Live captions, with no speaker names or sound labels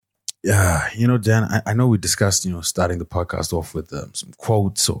Yeah, Dan, I know we discussed, starting the podcast off with some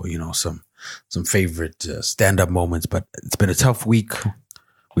quotes or, some favorite stand-up moments, but it's been a tough week.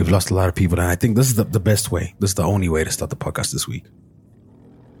 We've lost a lot of people, and I think this is the best way. This is the only way to start the podcast this week.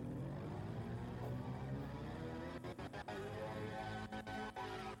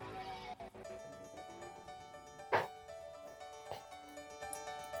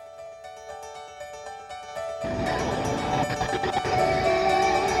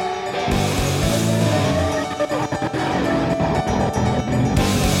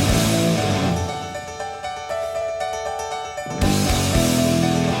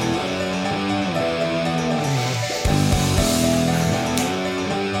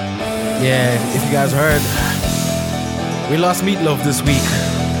 Yeah, if you guys heard, we lost Meatloaf this week.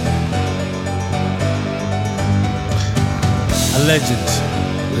 A legend.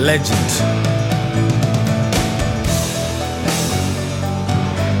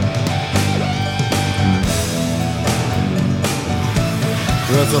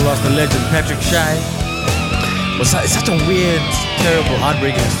 We also lost the legend Patrick Shy. It's such a weird, terrible,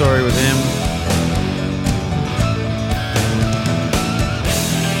 heartbreaking story with him.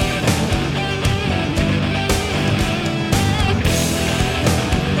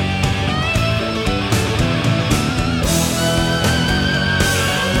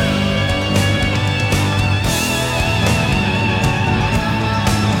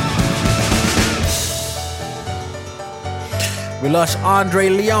 We lost Andre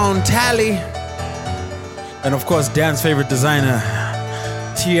Leon Talley. And of course, Dan's favorite designer,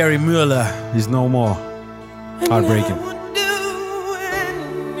 Thierry Mugler, is no more. Heartbreaking.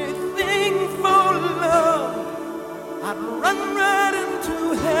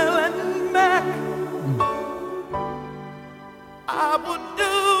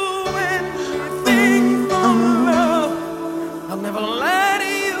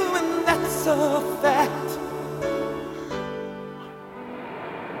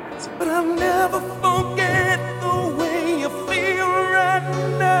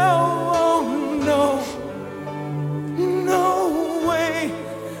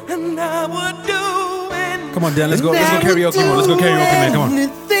 Come on, Dan, let's go karaoke mode. Let's go karaoke, man. Come on.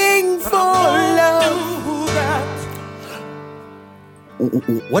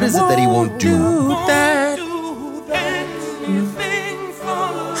 What is it that he won't do?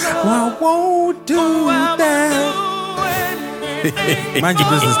 I won't do that. Mind your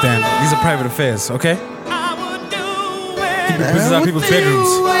business, Dan. These are private affairs, okay? Keep your business out of people's bedrooms.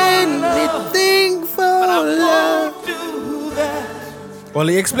 Well,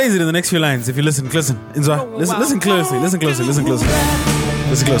 he explains it in the next few lines. If you listen, listen closely. Listen carefully.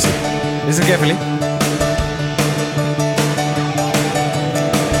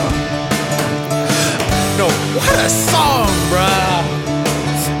 No, what a song, bruh.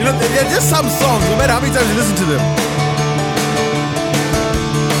 They're just some songs, no matter how many times you listen to them.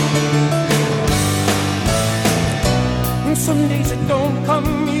 Some days it don't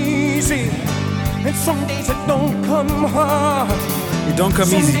come easy, and some days it don't come hard. It don't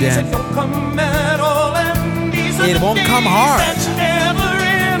come easy, Dan. It don't come at all, and it won't come hard. Never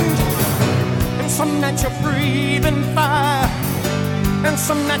end. And some nights you're breathing fire, and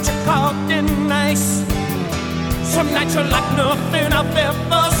some nights you're caught in ice. Some nights you're like nothing I've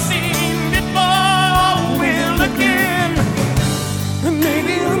ever seen before. Will again, and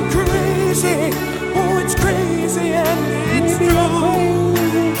maybe I'm crazy. Oh, it's crazy and it's true.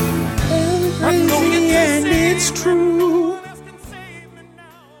 I know you can say it's true.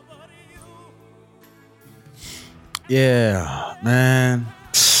 Yeah, man.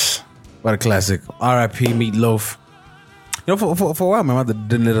 What a classic. R.I.P. Meatloaf. For a while, my mother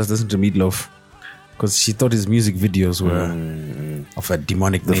didn't let us listen to Meatloaf because she thought his music videos were of a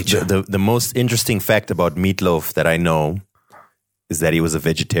demonic nature. The most interesting fact about Meatloaf that I know is that he was a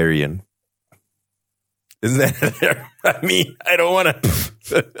vegetarian. Isn't that? I mean, I don't want to.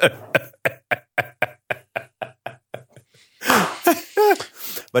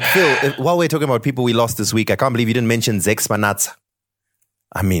 But Phil, while we're talking about people we lost this week, I can't believe you didn't mention Zex Manatsa.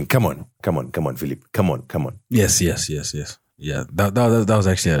 I mean, come on, Philip. Come on. Yes. Yeah, that was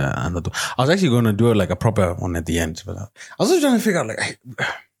actually another. I was actually going to do it like a proper one at the end, but I was just trying to figure out like,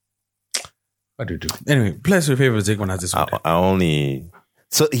 what do you do? Anyway, play your favorite Zex Manatsa this week.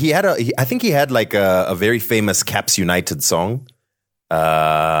 So I think he had like a very famous Caps United song.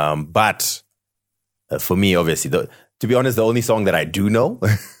 But for me, obviously, to be honest, the only song that I do know,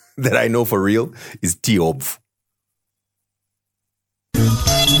 that I know for real, is T-Obv. Let's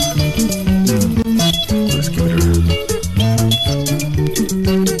give it a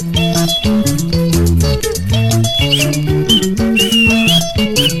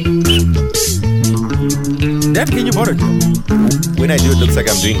Dan, can you borrow it? When I do, it looks like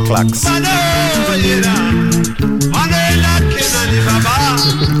I'm doing clacks.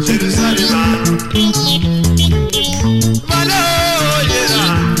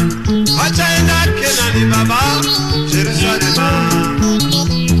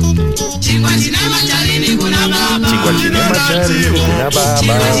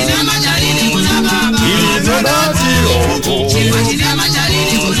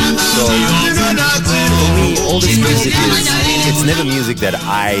 All this music it's never music that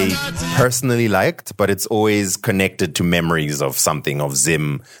I personally liked, but it's always connected to memories of something, of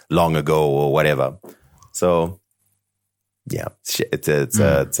Zim long ago or whatever. So, yeah, it's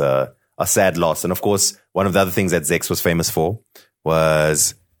a sad loss. And of course, one of the other things that Zex was famous for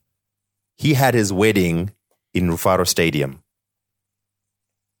was he had his wedding in Rufaro Stadium.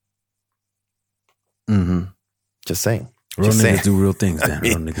 Mm-hmm. Just saying. Real niggas do real things, Dan.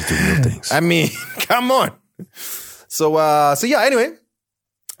 Real niggas do real things. I mean, come on. So yeah, anyway.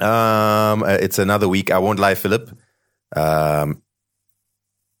 It's another week. I won't lie, Philip.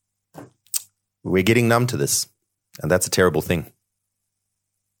 We're getting numb to this. And that's a terrible thing.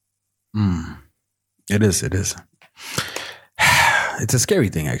 It is. It's a scary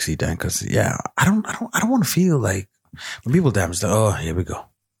thing, actually, Dan, because I don't want to feel like when people damage, oh, here we go.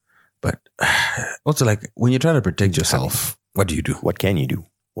 But also, like, when you're trying to protect yourself, what do you do? What can you do?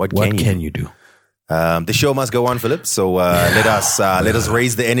 What can you do? The show must go on, Philip. So let us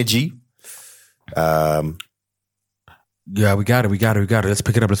raise the energy. Yeah, we got it. Let's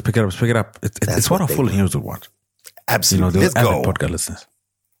pick it up. It's what our full heroes would want. Absolutely. Let's go. Podcast listeners.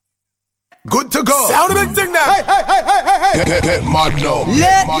 Good to go. Sound a big thing now. Hey. Get mad now.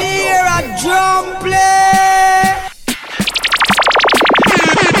 Let me hear a drum play.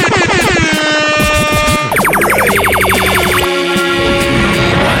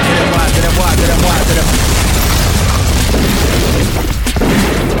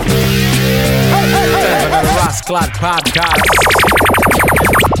 Rasclad podcast.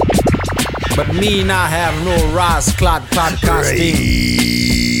 But me not have no Rasclad podcasting.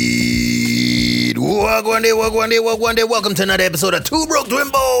 Welcome to another episode of Two Broke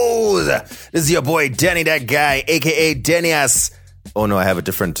Twimbos. This is your boy Danny, that guy, aka Danias. Oh no, I have a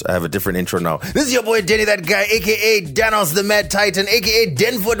different intro now. This is your boy Danny, that guy, aka Danos the Mad Titan, aka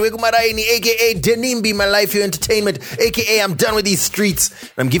Denford Wekumaraini, aka Denimbi, my life, your entertainment, aka I'm done with these streets.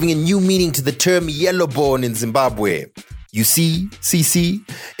 I'm giving a new meaning to the term yellowbone in Zimbabwe. You see, CC,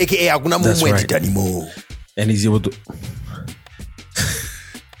 aka Aguna Mumwenti Danimo. And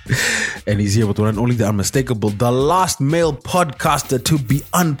he's able to run only the unmistakable, the last male podcaster to be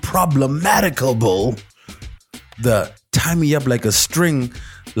unproblematical. The tie me up like a string,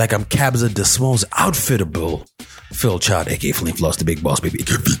 like I'm Kabza De Small's outfittable. Phil Chard, aka Flame Floss, the big boss, baby,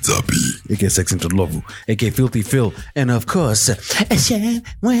 aka Pizza P, aka Sex into Lovu, aka Filthy Phil, and of course,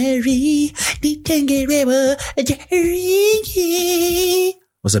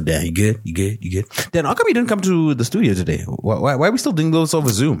 what's up, Dan? You good? Dan, how come you didn't come to the studio today? Why are we still doing those over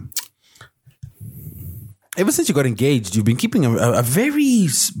Zoom? Ever since you got engaged, you've been keeping a very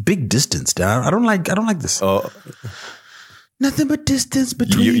big distance, Dan. I don't like this. Oh, nothing but distance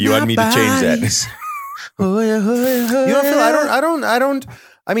between you want me to change that? Oh yeah. You know, Phil, I don't.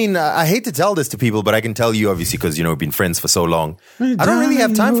 I mean, I hate to tell this to people, but I can tell you, obviously, because we've been friends for so long. I don't really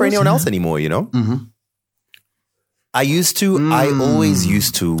have time for anyone else anymore. Mm-hmm. I always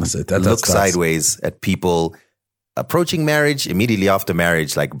used to look sideways at people approaching marriage immediately after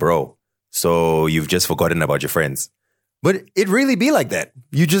marriage, like, bro. So you've just forgotten about your friends. But it really be like that.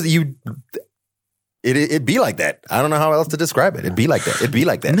 It'd be like that. I don't know how else to describe it. It'd be like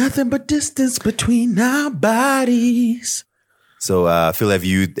that. Nothing but distance between our bodies. So, Phil, have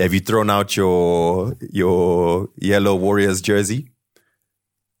you thrown out your Yellow Warriors jersey?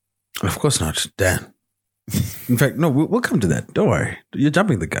 Of course not, Dan. In fact, no, we'll come to that. Don't worry. You're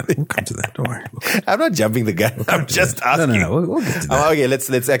jumping the gun. We'll come to that. Don't worry. I'm not jumping the gun. I'm just asking. No. We'll get to that. Okay, let's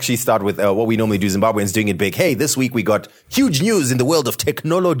actually start with what we normally do. Zimbabweans doing it big. Hey, this week we got huge news in the world of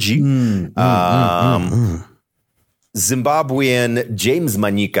technology. Zimbabwean James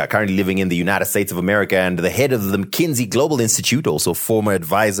Manyika, currently living in the United States of America and the head of the McKinsey Global Institute, also former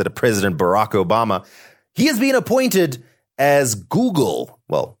advisor to President Barack Obama. He has been appointed as Google,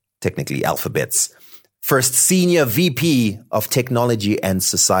 well, technically Alphabet's first senior VP of Technology and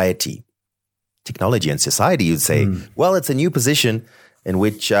Society. Technology and Society, you'd say. Well, it's a new position in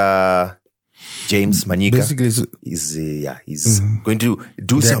which James Manyika is he's going to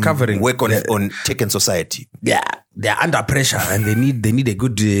do some work on tech and society. Yeah. they're under pressure and they need a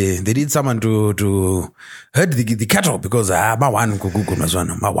good they need someone to herd the cattle because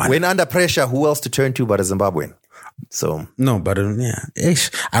when under pressure, who else to turn to but a Zimbabwean? So no, but yeah,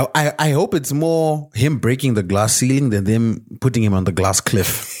 I hope it's more him breaking the glass ceiling than them putting him on the glass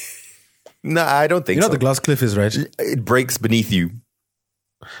cliff. No, I don't think you know so. The glass cliff is right. It breaks beneath you.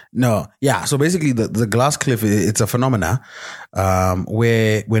 No, yeah. So basically, the glass cliff, it's a phenomena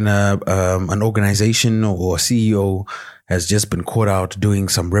where when an organization or CEO has just been caught out doing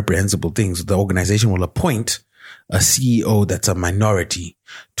some reprehensible things, the organization will appoint a CEO that's a minority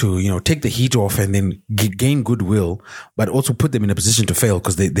to take the heat off and then gain goodwill, but also put them in a position to fail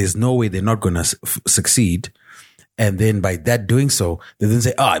because there's no way they're not going to succeed. And then by that doing so, they then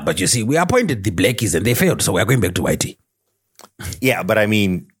say, but you see, we appointed the blackies and they failed, so we're going back to whitey. Yeah, but I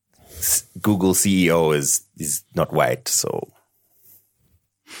mean, Google CEO is not white, so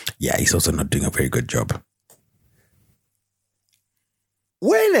yeah, he's also not doing a very good job.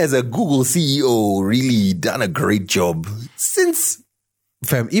 When has a Google CEO really done a great job? Since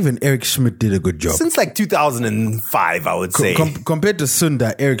fam, even Eric Schmidt did a good job. Since like 2005, I would say. Compared to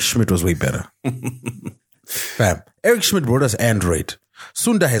Sundar, Eric Schmidt was way better. Fam, Eric Schmidt brought us Android.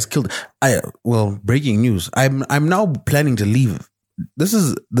 Sundar has killed. Breaking news. I'm now planning to leave. This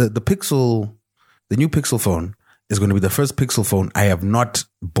is the Pixel, the new Pixel phone is going to be the first Pixel phone I have not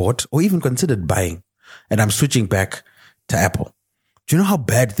bought or even considered buying, and I'm switching back to Apple. Do you know how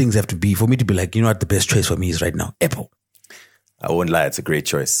bad things have to be for me to be like, you know what, the best choice for me is right now Apple? I won't lie, it's a great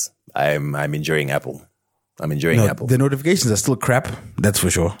choice. I'm enjoying Apple. Apple. The notifications are still crap. That's for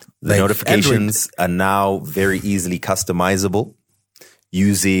sure. The notifications are now very easily customizable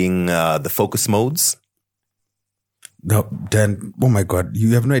using the focus modes. No, Dan, oh my God.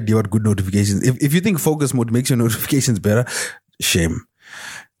 You have no idea what good notifications. If you think focus mode makes your notifications better, shame.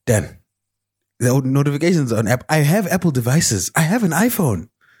 Dan, the notifications on app. I have Apple devices. I have an iPhone.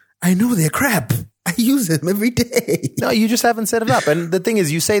 I know they're crap. I use them every day. No, you just haven't set it up. And the thing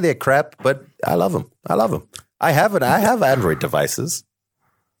is, you say they're crap, but I love them. I have Android devices.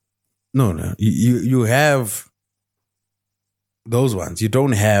 No. You have those ones. You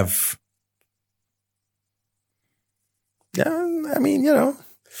don't have. Yeah, I mean,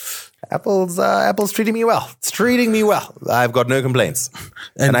 Apple's treating me well. It's treating me well. I've got no complaints.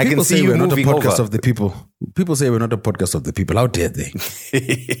 And I can see you not a moving podcast over. of the people. People say we're not a podcast of the people. How dare they?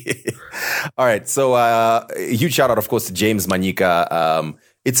 All right. So huge shout out, of course, to James Manyika.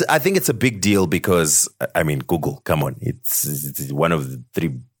 I think it's a big deal because, I mean, Google, come on. It's one of the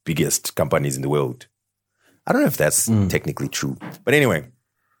 3 biggest companies in the world. I don't know if that's technically true. But anyway,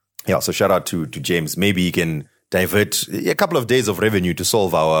 yeah, so shout out to James. Maybe he can divert a couple of days of revenue to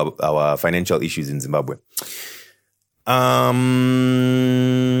solve our financial issues in Zimbabwe. All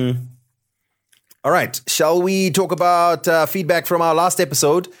right. Shall we talk about feedback from our last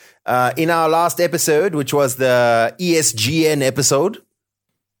episode? In our last episode, which was the ESGN episode,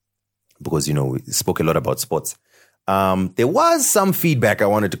 because, we spoke a lot about sports. There was some feedback I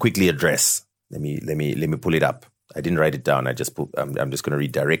wanted to quickly address. Let me pull it up. I didn't write it down. I'm just going to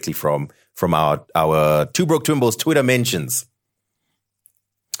read directly from our Two Broke Twimbos Twitter mentions.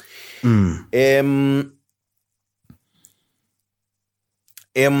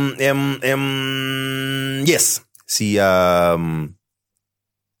 Yes. See, almost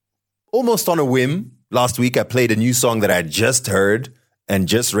on a whim, last week I played a new song that I just heard and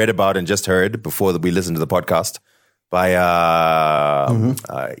just read about and just heard before we listened to the podcast by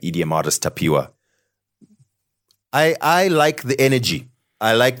EDM artist Tapiwa. I like the energy.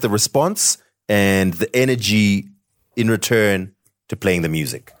 I like the response and the energy in return to playing the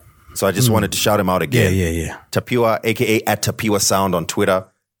music. So I just wanted to shout him out again. Yeah. Tapiwa, aka @Tapiwa Sound on Twitter.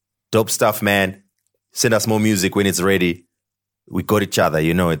 Dope stuff, man. Send us more music when it's ready. We got each other,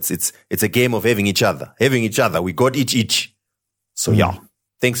 it's a game of having each other. We got each. So yeah,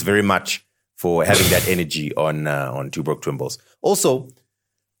 thanks very much for having that energy on Two Broke Twimbos. Also,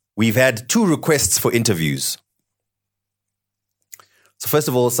 we've had 2 requests for interviews. So first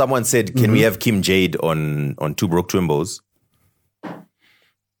of all, someone said, can we have Kim Jade on Two Broke Twimbos?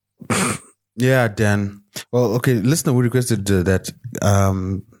 Yeah, Dan. Well, okay, listener, we requested that.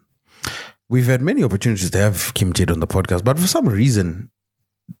 We've had many opportunities to have Kim Jade on the podcast, but for some reason,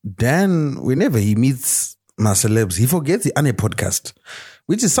 Dan, whenever he meets my celebs, he forgets the Ane podcast,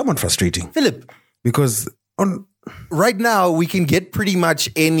 which is somewhat frustrating. Philip, because right now we can get pretty much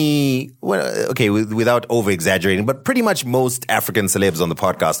without over exaggerating, but pretty much most African celebs on the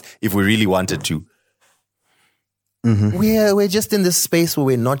podcast if we really wanted to. We're just in this space where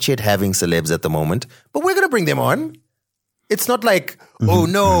we're not yet having celebs at the moment, but we're going to bring them on. It's not like, oh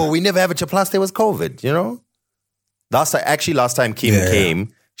no, we never have a plus there was COVID, Last time Kim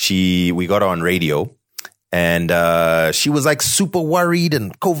came, we got her on radio, and she was like super worried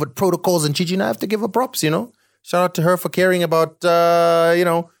and COVID protocols and I have to give her props, Shout out to her for caring about,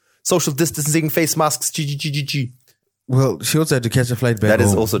 social distancing, face masks, Well, she also had to catch a flight back That is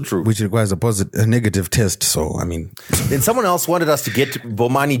home, also true. which requires a negative test. So, I mean, Then someone else wanted us to get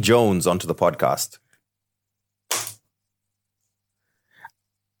Bomani Jones onto the podcast.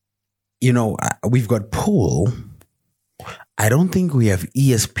 we've got Pool. I don't think we have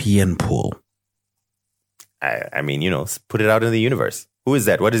ESPN Pool. I mean, put it out in the universe. Who is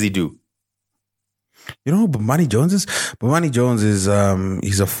that? What does he do? You know who Bomani Jones is? Bomani Jones is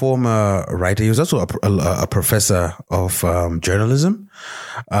he's a former writer. He was also a professor of journalism.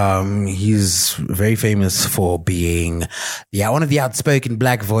 He's very famous for being one of the outspoken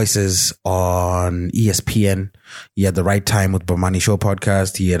black voices on ESPN. He had the Right Time with Bomani Show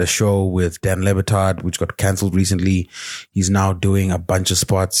podcast. He had a show with Dan Le Batard, which got cancelled recently. He's now doing a bunch of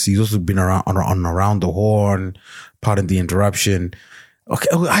spots. He's also been around on Around the Horn, Pardon the Interruption. Okay,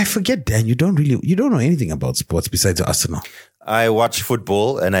 I forget, Dan. You don't know anything about sports besides Arsenal. I watch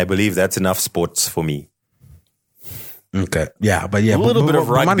football, and I believe that's enough sports for me. Okay, yeah, but a little bit of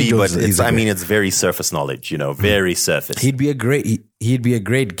rugby, but it's very surface knowledge. Very surface. He'd be a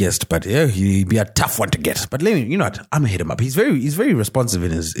great guest, but he'd be a tough one to get. But let me, I'm gonna hit him up. He's very responsive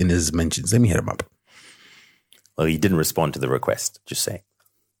in his mentions. Let me hit him up. Well, he didn't respond to the request. Just saying.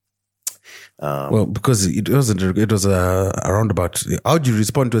 Well, because it was a roundabout. How do you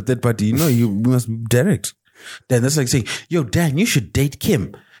respond to a third party? You must be direct. Dan, that's like saying, yo, Dan, you should date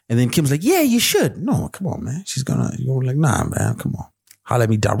Kim. And then Kim's like, yeah, you should. No, come on, man. You're like, nah, man, come on. Holler at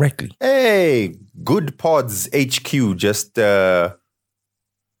me directly. Hey, Good Pods HQ just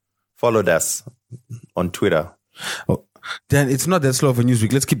followed us on Twitter. Oh, Dan, it's not that slow of a news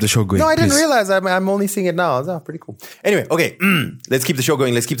week. Let's keep the show going. No, I didn't please. realize. I'm only seeing it now. Oh, pretty cool. Anyway, okay. Let's keep the show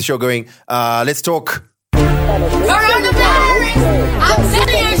going. Let's talk. Coronavirus! I'm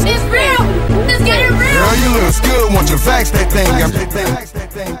telling you, shit's real. It's getting real. Girl, you look good. Want your facts, that thing.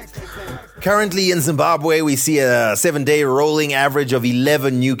 Currently in Zimbabwe, we see a 7-day rolling average of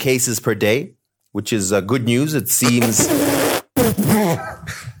 11 new cases per day, which is good news. It seems...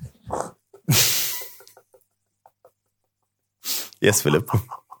 Yes, Philip.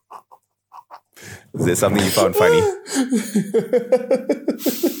 Is there something you found funny?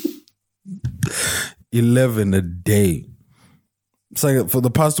 11 a day. It's like for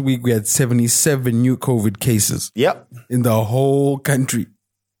the past week, we had 77 new COVID cases. Yep. In the whole country.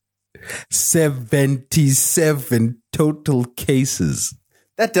 77 total cases.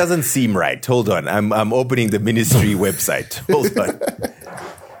 That doesn't seem right. Hold on. I'm opening the ministry website. Hold on.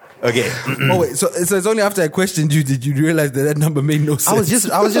 Okay. Oh wait, so it's only after I questioned you did you realize that number made no sense?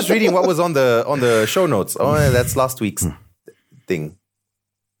 I was just reading what was on the show notes. Oh, that's last week's thing.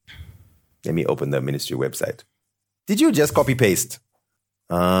 Let me open the ministry website. Did you just copy paste?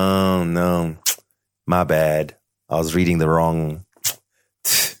 Oh no, my bad. I was reading the wrong.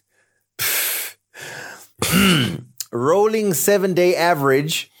 Rolling 7-day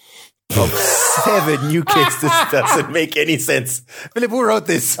average of 7 new cases doesn't make any sense. Philip, who wrote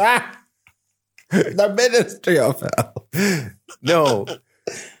this? The Ministry of Health. No.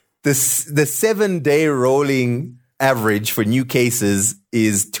 The 7-day rolling average for new cases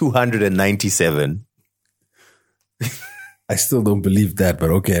is 297. I still don't believe that, but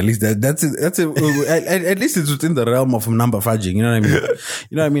okay, at least that's it. At least it's within the realm of number fudging. You know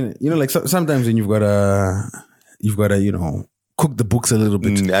what I mean? Like sometimes when you've got to cook the books a little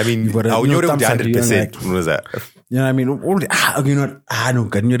bit. I mean, you've got to, 100%. What was that? You know what I mean? No,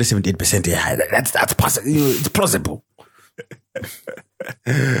 78%. Yeah, that's possible. It's plausible.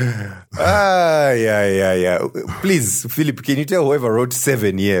 Yeah. Please, Philip, can you tell whoever wrote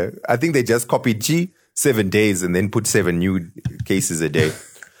 7 here? I think they just copied 7 days and then put 7 new cases a day.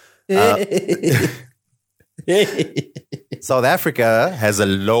 South Africa has a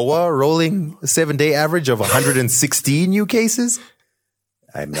lower rolling 7-day average of 116 new cases.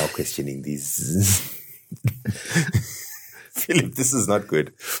 I'm now questioning these. Philip, this is not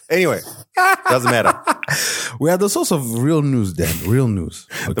good. Anyway, doesn't matter. We are the source of real news, Dan. Real news.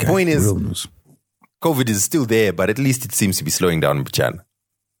 Okay. The point is, real news. COVID is still there, but at least it seems to be slowing down, Chan.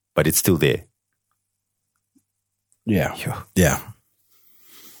 But it's still there. Yeah.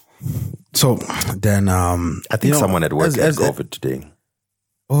 So then, I think someone at work had COVID today.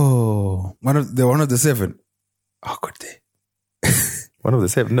 Oh, one of the 7. Oh, good day. One of the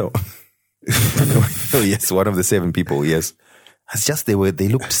 7? No. Oh, yes, one of the 7 people. Yes, it's just they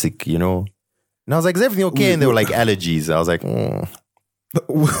looked sick, And I was like, "Is everything okay?" And they were like allergies. I was like,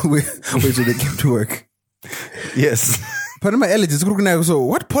 Wait till they came to work. Yes. But my allergies. So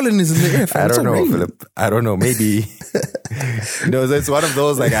what pollen is in the air? I don't know, Philip. I don't know. Maybe. It's one of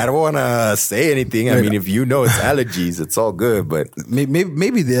those, like, I don't want to say anything. I mean, if you know it's allergies, it's all good. But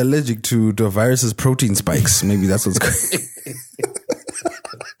maybe they're allergic to a virus's protein spikes. Maybe that's what's going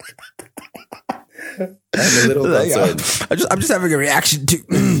I'm a little concerned. I'm just having a reaction to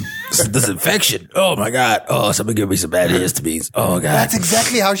this infection. Oh my God. Oh, somebody give me some bad histamines. Oh God. That's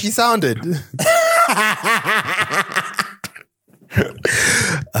exactly how she sounded.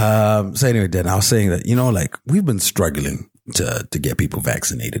 So anyway, Dan, I was saying that, like, we've been struggling to get people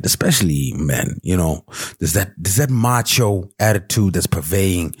vaccinated, especially men. There's that macho attitude that's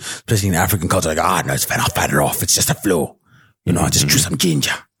pervading, especially in African culture. Like, no, it's fine. I'll fight it off. It's just a flu. I just chew some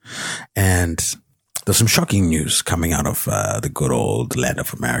ginger. And there's some shocking news coming out of the good old land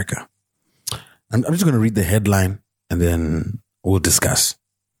of America. I'm just going to read the headline and then we'll discuss.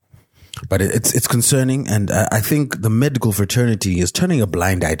 But it's concerning, and I think the medical fraternity is turning a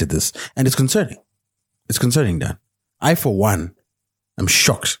blind eye to this, and it's concerning. It's concerning, Dan. I, for one, am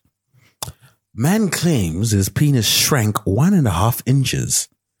shocked. Man claims his penis shrank 1.5 inches.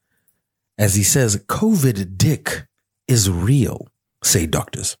 As he says, COVID dick is real, say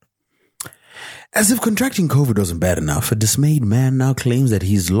doctors. As if contracting COVID wasn't bad enough, a dismayed man now claims that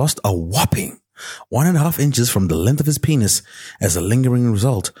he's lost a whopping 1.5 inches from the length of his penis as a lingering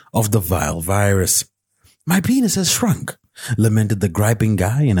result of the vile virus. My penis has shrunk, lamented the griping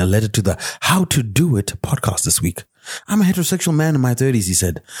guy in a letter to the How to Do It podcast this week. I'm a heterosexual man in my 30s, he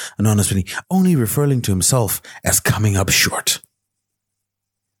said, anonymously, only referring to himself as coming up short.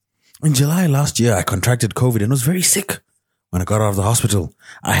 In July last year, I contracted COVID and was very sick. When I got out of the hospital,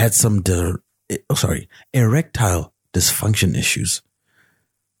 I had some erectile dysfunction issues.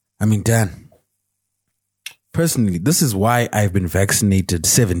 I mean, Dan, personally, this is why I've been vaccinated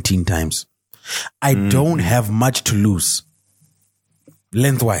 17 times. I don't have much to lose.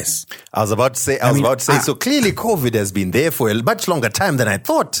 Lengthwise. I was about to say, so clearly COVID has been there for a much longer time than I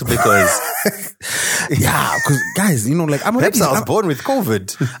thought, because yeah, because guys, I'm already, perhaps I was born with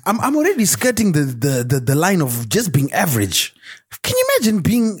COVID. I'm already skirting the line of just being average. Can you imagine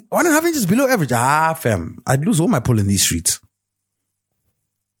being 1.5 inches below average? Fam, I'd lose all my pull in these streets.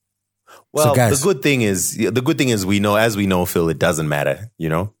 Well, so guys, the good thing is, we know, Phil, it doesn't matter,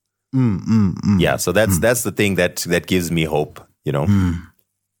 Yeah, so that's the thing that gives me hope,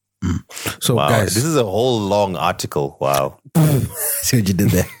 So wow, guys, this is a whole long article. Wow. See what you did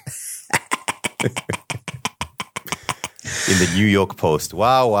there. In the New York Post.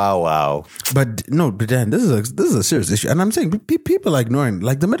 Wow. But Dan, this is a serious issue. And I'm saying people are ignoring,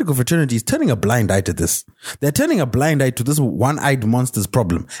 like, the medical fraternity is turning a blind eye to this. They're turning a blind eye to this one-eyed monster's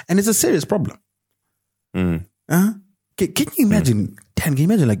problem. And it's a serious problem. Can you imagine, Dan, can you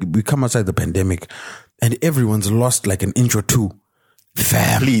imagine, like, we come outside the pandemic and everyone's lost like an inch or two?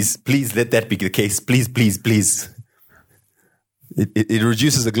 Fam. Please let that be the case. Please. It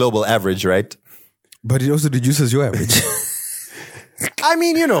reduces the global average, right? But it also reduces your average. I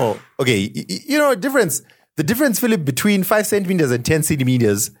mean, okay, the difference, Philip, between 5 centimeters and 10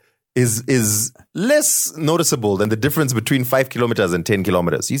 centimeters is less noticeable than the difference between 5 kilometers and 10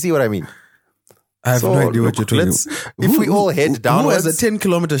 kilometers. You see what I mean? I have no idea what you're talking about. If we all head downwards. Who has a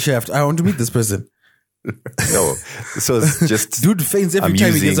 10-kilometer shaft? I want to meet this person. No, so it's just dude faints every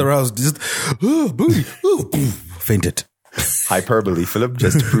time he gets aroused. Just booty, fainted. Hyperbole, Philip,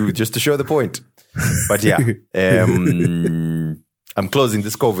 just to show the point. But yeah, I'm closing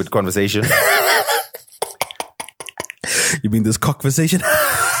this COVID conversation. You mean this conversation?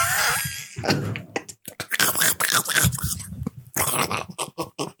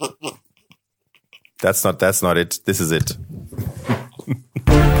 That's not it. This is it.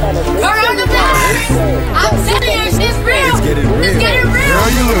 Coronavirus! I'm telling you, it's real. It's getting real. Girl,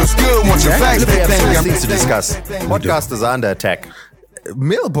 you look good once you fact that We have thing. things to discuss. Podcasters are under attack.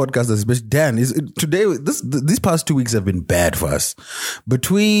 Male podcasters, especially Dan, these past 2 weeks have been bad for us.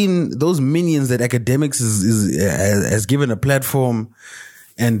 Between those minions that academics has given a platform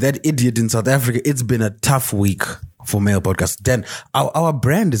and that idiot in South Africa, it's been a tough week for male podcasts. Dan, our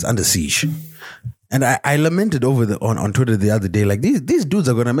brand is under siege. And I lamented on Twitter the other day, like, these dudes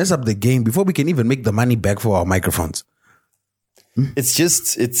are going to mess up the game before we can even make the money back for our microphones. It's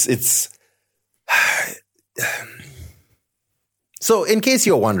just, So in case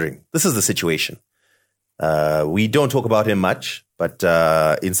you're wondering, this is the situation. We don't talk about him much, but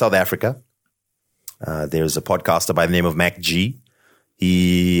in South Africa, there's a podcaster by the name of Mac G.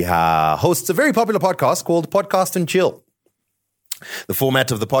 He hosts a very popular podcast called Podcast and Chill. The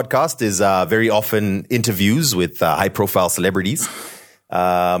format of the podcast is very often interviews with high-profile celebrities.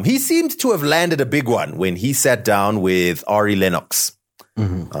 He seemed to have landed a big one when he sat down with Ari Lennox.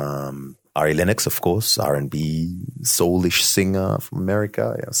 Ari Lennox, of course, R&B, soulish singer from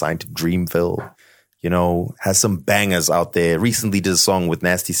America, signed to Dreamville, has some bangers out there. Recently did a song with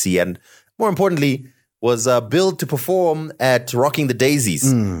Nasty C, and more importantly, was billed to perform at Rocking the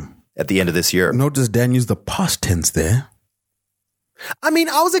Daisies at the end of this year. Notice Dan used the past tense there. I mean,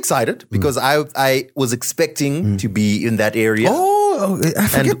 I was excited because I was expecting to be in that area. Oh, I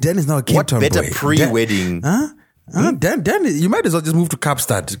forget Dan is now a Cape Town boy. What better pre-wedding? Dan, you might as well just move to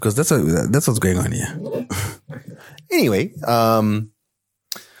Kaapstad because that's what's going on here. Anyway,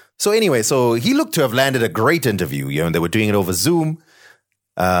 so he looked to have landed a great interview. They were doing it over Zoom.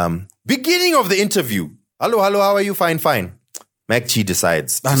 Beginning of the interview. Hello, how are you? Fine. Mac G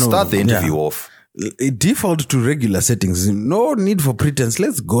decides to start the interview off. Default to regular settings. No need for pretense.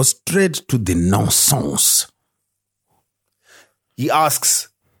 Let's go straight to the nonsense. He asks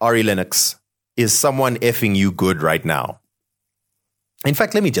Ari Lennox, is someone effing you good right now? In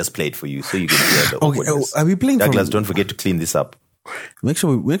fact, let me just play it for you so you can hear the awkwardness. Are we playing Douglas, don't forget to clean this up. Make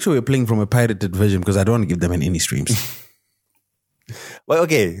sure we're playing from a pirated version because I don't want to give them any streams. Well,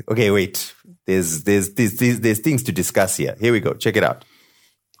 okay, wait. There's things to discuss here. Here we go. Check it out.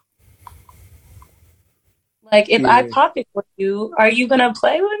 Like, if I pop it for you, are you gonna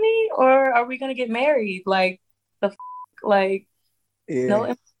play with me or are we gonna get married? Like, no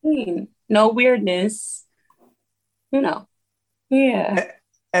in between, no weirdness, Yeah.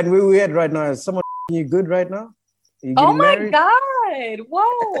 And where we at right now? Is someone you good right now? Oh my married? God!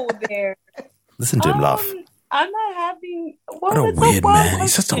 Whoa, there. Listen to him laugh. I'm not having. What a weird man.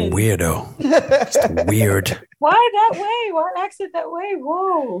 He's just a weirdo. Just weird. Why that way? Why act it that way?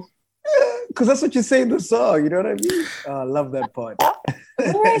 Whoa. Because that's what you say in the song. You know what I mean? I love that part.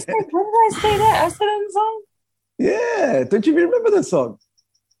 When did I say that? I said it in the song? Yeah. Don't you remember the song?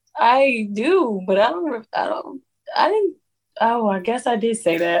 I do, but I didn't. Oh, I guess I did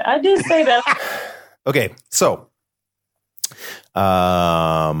say that. I did say that. Okay, so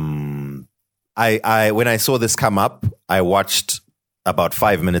I when I saw this come up, I watched about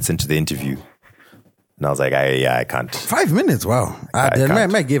 5 minutes into the interview. And I was like, I can't. 5 minutes? Wow.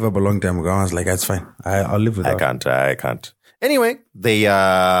 I gave up a long time ago. I was like, that's fine. I'll live with that. I can't. Anyway, they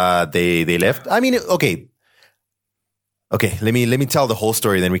left. I mean, okay. Let me tell the whole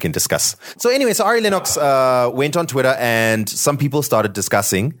story, then we can discuss. So anyway, Ari Lennox went on Twitter, and some people started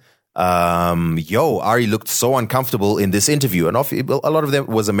discussing. Ari looked so uncomfortable in this interview, and a lot of them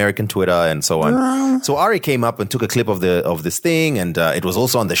was American Twitter and so on. So Ari came up and took a clip of this thing, and it was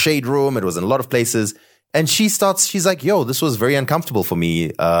also on the Shade Room. It was in a lot of places. And she's like, this was very uncomfortable for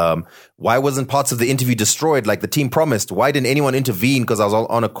me. Why wasn't parts of the interview destroyed like the team promised? Why didn't anyone intervene? Because I was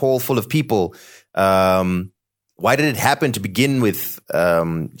on a call full of people. Why did it happen to begin with?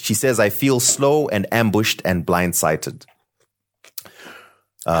 She says, I feel slow and ambushed and blindsided.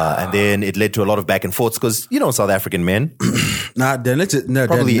 And then it led to a lot of back and forths because, South African men. Southern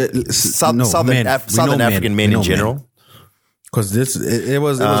African men in general. Because it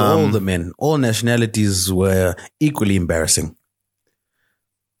was all the men. All nationalities were equally embarrassing.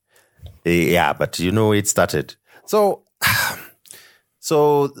 Yeah, but it started. So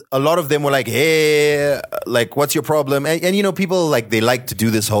a lot of them were like, hey, like, what's your problem? And people they like to do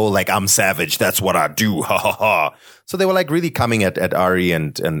this whole, I'm savage. That's what I do. Ha ha ha. So they were really coming at Ari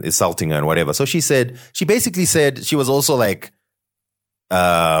and insulting her and whatever. So she basically said, she was also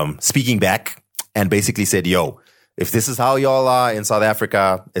speaking back and basically said, if this is how y'all are in South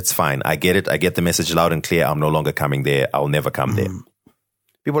Africa, it's fine. I get it. I get the message loud and clear. I'm no longer coming there. I'll never come there.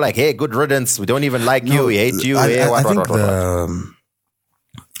 People are like, hey, good riddance. We don't even like you. We hate you. I think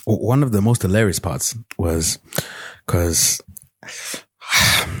one of the most hilarious parts was because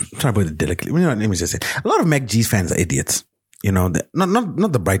I'm trying to put it delicately. Let me just say, a lot of Mac G's fans are idiots. Not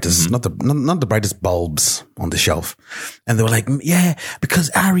the brightest, not the brightest bulbs on the shelf. And they were like, yeah, because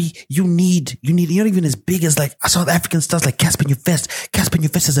Ari, you're not even as big as South African stars like Casper Nyovest. Casper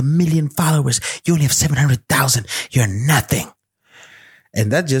Nyovest has 1 million followers. You only have 700,000. You're nothing.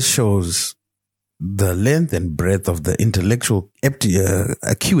 And that just shows the length and breadth of the intellectual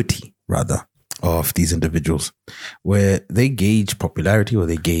acuity, rather, of these individuals, where they gauge popularity or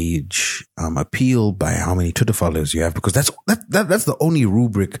they gauge appeal by how many Twitter followers you have, because that's the only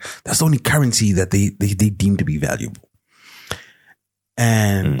rubric, that's the only currency that they deem to be valuable.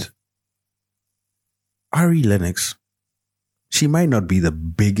 And Ari Lennox, she might not be the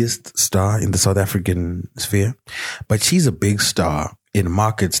biggest star in the South African sphere, but she's a big star in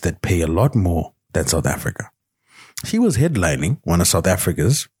markets that pay a lot more than South Africa. She was headlining one of South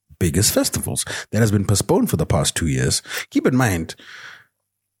Africa's biggest festivals that has been postponed for the past 2 years. Keep in mind,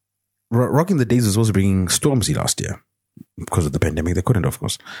 Rocking the Days was also bringing Stormzy last year because of the pandemic. They couldn't, of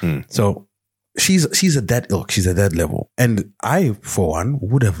course. So she's at that ilk. She's at that level. And I, for one,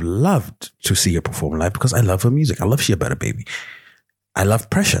 would have loved to see her perform live because I love her music. I love She a Better Baby. I love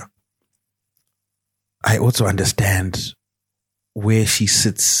Pressure. I also understand where she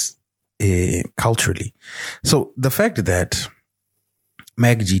sits culturally. So the fact that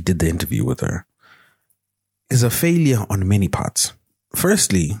Mag G did the interview with her is a failure on many parts.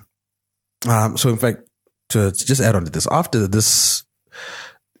 Firstly, so in fact, to just add on to this, after this,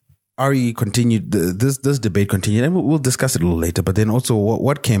 Ari continued, this debate continued, and we'll discuss it a little later, but then also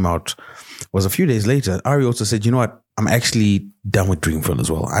what came out was a few days later, Ari also said, you know what, I'm actually done with Dreamville as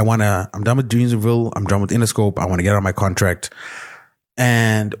well. I'm done with Dreamville, I'm done with Interscope, I want to get out of my contract.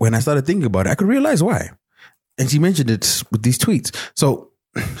 And when I started thinking about it, I could realize why. And she mentioned it with these tweets. So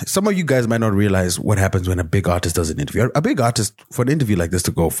some of you guys might not realize what happens when a big artist does an interview. A big artist, for an interview like this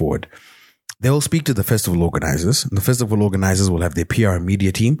to go forward, they'll speak to the festival organizers. And the festival organizers will have their PR and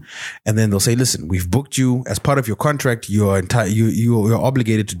media team. And then they'll say, listen, we've booked you as part of your contract. You're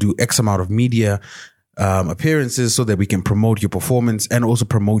obligated to do X amount of media appearances so that we can promote your performance and also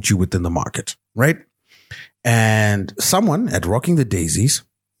promote you within the market. Right? And someone at Rocking the Daisies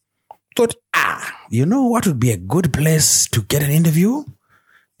thought, you know what would be a good place to get an interview?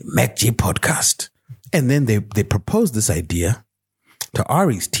 The Mac G podcast. And then they proposed this idea to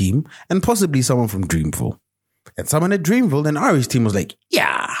Ari's team and possibly someone from Dreamville. And someone at Dreamville and Ari's team was like,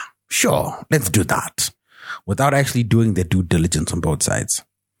 yeah, sure, let's do that. Without actually doing their due diligence on both sides.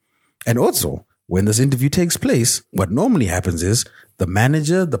 And also, when this interview takes place, what normally happens is the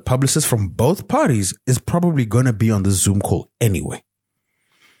manager, the publicist from both parties is probably going to be on the Zoom call anyway.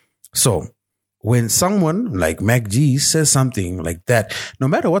 So when someone like Mac G says something like that, no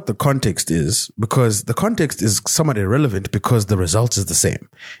matter what the context is, because the context is somewhat irrelevant because the result is the same.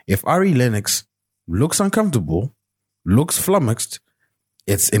 If Ari Lennox looks uncomfortable, looks flummoxed,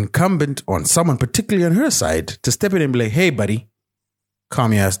 it's incumbent on someone, particularly on her side, to step in and be like, hey, buddy,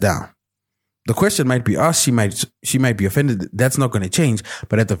 calm your ass down. The question might be asked. She might be offended. That's not going to change.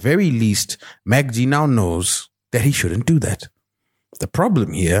 But at the very least, Mac G now knows that he shouldn't do that. The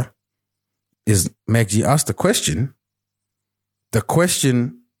problem here is Mac G asked the question. The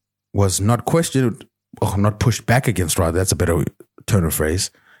question was not questioned, or not pushed back against, rather. That's a better turn of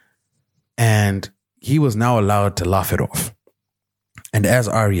phrase. And he was now allowed to laugh it off. And as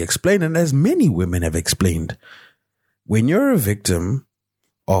Ari explained, and as many women have explained, when you're a victim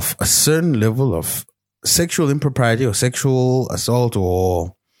of a certain level of sexual impropriety or sexual assault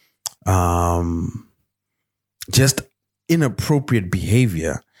or just inappropriate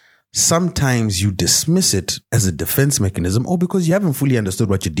behavior, sometimes you dismiss it as a defense mechanism or because you haven't fully understood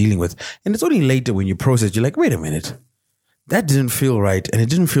what you're dealing with. And it's only later when you process, you're like, wait a minute, that didn't feel right. And it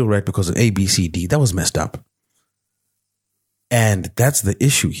didn't feel right because of A, B, C, D. That was messed up. And that's the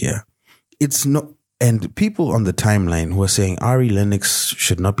issue here. It's not, and people on the timeline who are saying Ari Lennox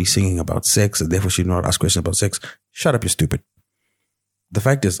should not be singing about sex and therefore should not ask questions about sex. Shut up, you're stupid. The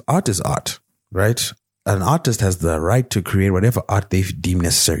fact is art, right? An artist has the right to create whatever art they deem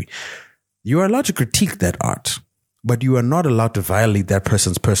necessary. You are allowed to critique that art, but you are not allowed to violate that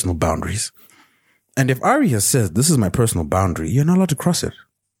person's personal boundaries. And if Ari has said, this is my personal boundary, you're not allowed to cross it.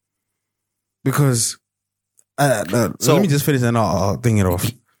 Because, so let me just finish and I'll think it off.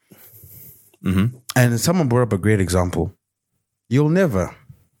 Mm-hmm. And someone brought up a great example. You'll never,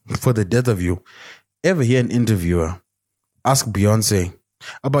 for the death of you, ever hear an interviewer ask Beyonce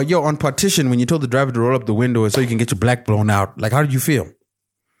about, yo, on Partition, when you told the driver to roll up the window so you can get your black blown out, like, how did you feel?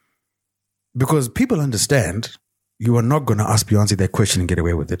 Because people understand you are not going to ask Beyonce that question and get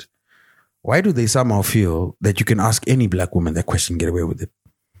away with it. Why do they somehow feel that you can ask any black woman that question and get away with it?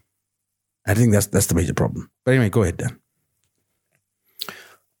 I think that's the major problem. But anyway, go ahead, Dan.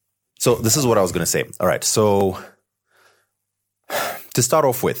 So this is what I was going to say. All right. So to start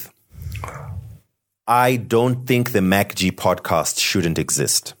off with, I don't think the Mac G podcast shouldn't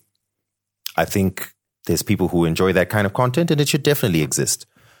exist. I think there's people who enjoy that kind of content and it should definitely exist.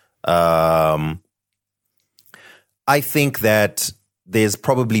 I think that there's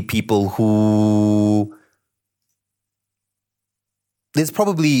probably people who... we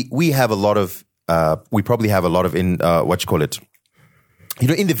probably have a lot of in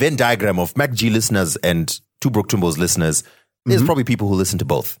the Venn diagram of Mac G listeners and Two Brook Tumbo's listeners, there's probably people who listen to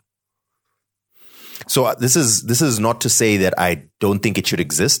both. So this is not to say that I don't think it should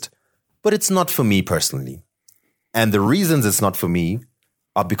exist, but it's not for me personally. And the reasons it's not for me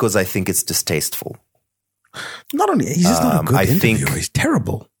are because I think it's distasteful. Not only, he's just not a good interviewer. He's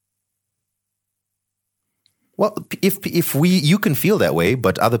terrible. Well, if you can feel that way,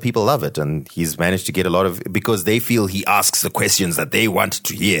 but other people love it, and he's managed to get a lot of, because they feel he asks the questions that they want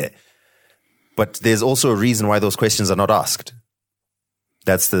to hear. But there's also a reason why those questions are not asked.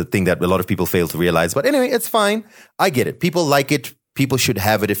 That's the thing that a lot of people fail to realize. But anyway, it's fine. I get it. People like it. People should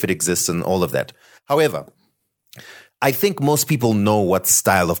have it if it exists and all of that. However, I think most people know what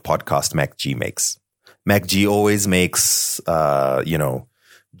style of podcast Mac G makes. Mac G always makes,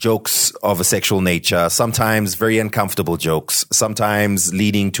 jokes of a sexual nature, sometimes very uncomfortable jokes, sometimes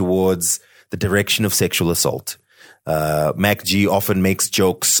leading towards the direction of sexual assault. Mac G often makes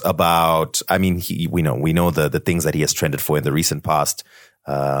jokes about, we know the things that he has trended for in the recent past,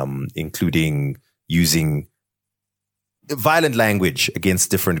 including using violent language against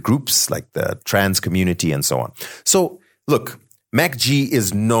different groups like the trans community and so on. So look, Mac G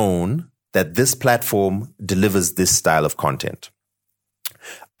is known that this platform delivers this style of content.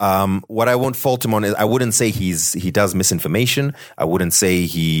 What I won't fault him on is I wouldn't say he does misinformation. I wouldn't say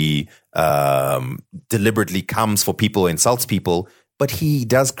he deliberately comes for people or insults people, but he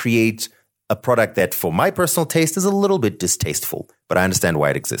does create a product that for my personal taste is a little bit distasteful, but I understand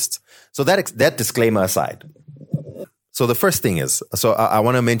why it exists. So that disclaimer aside. So the first thing is, I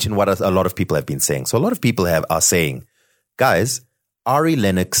want to mention what a lot of people have been saying. So a lot of people are saying, guys, Ari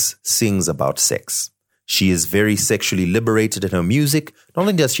Lennox sings about sex. She is very sexually liberated in her music. Not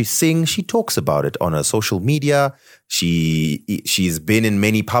only does she sing, she talks about it on her social media. She's been in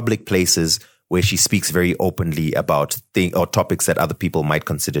many public places where she speaks very openly about topics that other people might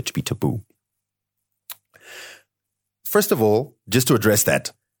consider to be taboo. First of all, just to address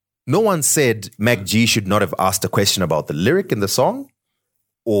that, no one said Mac G should not have asked a question about the lyric in the song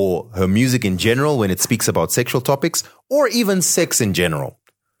or her music in general when it speaks about sexual topics or even sex in general.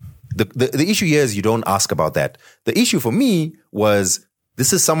 The issue here is you don't ask about that. The issue for me was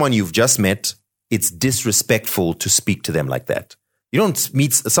this is someone you've just met. It's disrespectful to speak to them like that. You don't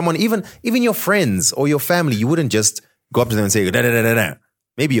meet someone, even your friends or your family. You wouldn't just go up to them and say, da, da, da, da, da.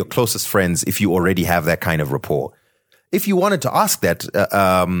 Maybe your closest friends if you already have that kind of rapport. If you wanted to ask that,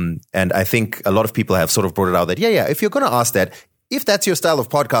 and I think a lot of people have sort of brought it out that, if you're going to ask that, if that's your style of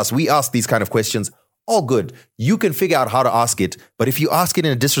podcast, we ask these kind of questions, all good. You can figure out how to ask it. But if you ask it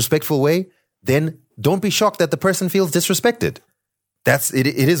in a disrespectful way, then don't be shocked that the person feels disrespected. It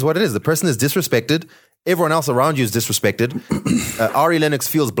is what it is. The person is disrespected. Everyone else around you is disrespected. Ari Lennox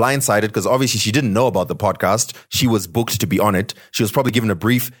feels blindsided because obviously she didn't know about the podcast. She was booked to be on it. She was probably given a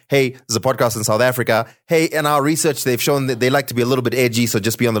brief. Hey, there's a podcast in South Africa. Hey, in our research, they've shown that they like to be a little bit edgy. So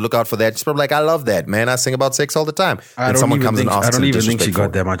just be on the lookout for that. She's probably like, I love that, man. I sing about sex all the time. I don't even think she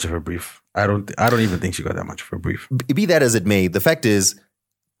got that much of a brief. I don't even think she got that much of a brief. Be that as it may, the fact is,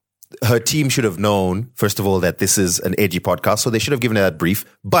 her team should have known, first of all, that this is an edgy podcast, so they should have given her that brief.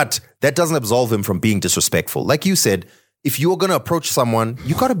 But that doesn't absolve him from being disrespectful. Like you said, if you're going to approach someone,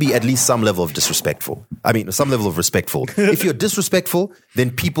 you got to be at least some level of respectful. If you're disrespectful,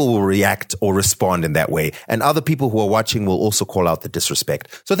 then people will react or respond in that way. And other people who are watching will also call out the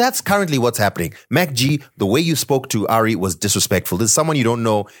disrespect. So that's currently what's happening. Mac G, the way you spoke to Ari was disrespectful. There's someone you don't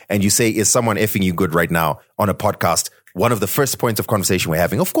know and you say, is someone effing you good right now on a podcast? One of the first points of conversation we're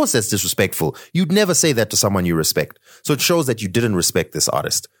having. Of course, that's disrespectful. You'd never say that to someone you respect. So it shows that you didn't respect this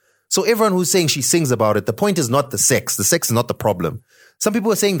artist. So everyone who's saying she sings about it, the point is not the sex. The sex is not the problem. Some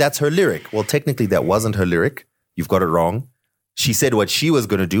people are saying that's her lyric. Well, technically that wasn't her lyric. You've got it wrong. She said what she was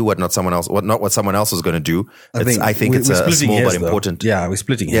going to do, not what someone else was going to do. I think it's a small but important. Yeah, we're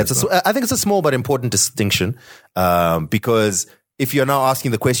splitting hairs. I think it's a small but important distinction because if you're now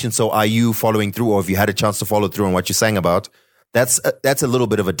asking the question, so are you following through, or if you had a chance to follow through on what you sang about, that's a little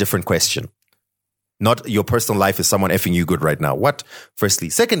bit of a different question. Not your personal life is someone effing you good right now. What? Firstly.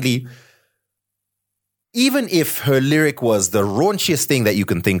 Secondly, even if her lyric was the raunchiest thing that you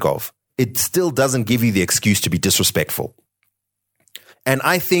can think of, it still doesn't give you the excuse to be disrespectful. And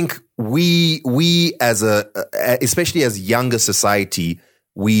I think we as especially as younger society,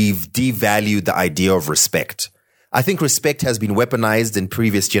 we've devalued the idea of respect. I think respect has been weaponized in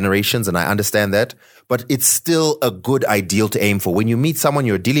previous generations, and I understand that, but it's still a good ideal to aim for. When you meet someone,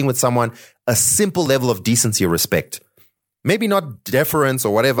 you're dealing with someone, a simple level of decency or respect. Maybe not deference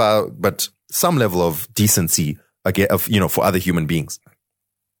or whatever, but some level of decency for other human beings.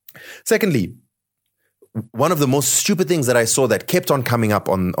 Secondly, one of the most stupid things that I saw that kept on coming up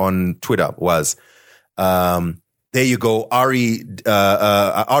on Twitter was, there you go. Ari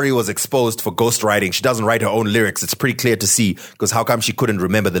was exposed for ghostwriting. She doesn't write her own lyrics. It's pretty clear to see because how come she couldn't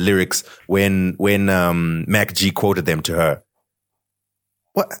remember the lyrics when Mac G quoted them to her?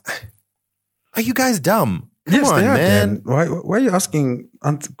 What? Are you guys dumb? Come on, man. Dan. Why are you asking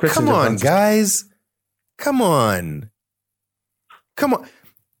questions? Come on, guys. Come on.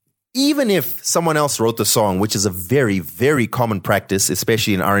 Even if someone else wrote the song, which is a very, very common practice,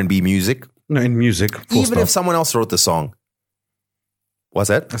 especially in R&B music. No, in music. Even if someone else wrote the song. What's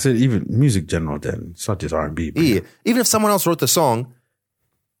that? I said even music general then. It's not just R&B. Yeah. Even if someone else wrote the song,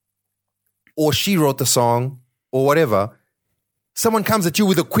 or she wrote the song, or whatever, someone comes at you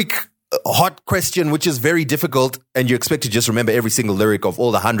with a quick, hot question, which is very difficult, and you expect to just remember every single lyric of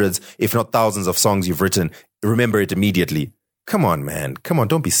all the hundreds, if not thousands of songs you've written. Remember it immediately. Come on, man. Come on,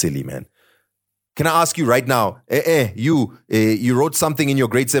 don't be silly, man. Can I ask you right now, you wrote something in your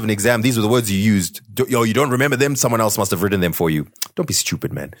grade 7 exam. These were the words you used. You don't remember them? Someone else must have written them for you. Don't be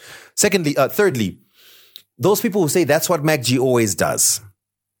stupid, man. Thirdly, those people who say that's what Mac G always does.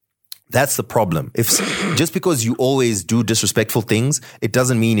 That's the problem. Just because you always do disrespectful things, it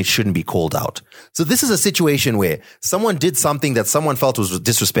doesn't mean it shouldn't be called out. So this is a situation where someone did something that someone felt was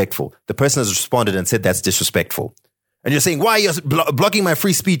disrespectful. The person has responded and said that's disrespectful. And you're saying, why are you blocking my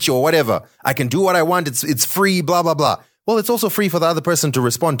free speech or whatever? I can do what I want. It's free, blah, blah, blah. Well, it's also free for the other person to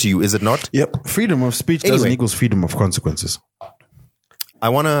respond to you, is it not? Yep. Freedom of speech doesn't equal freedom of consequences. I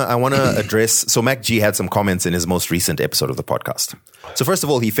wanna address. So Mac G had some comments in his most recent episode of the podcast. So first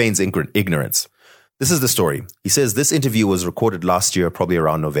of all, he feigns ignorance. This is the story. He says this interview was recorded last year, probably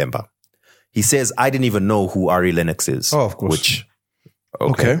around November. He says, I didn't even know who Ari Lennox is. Oh, of course.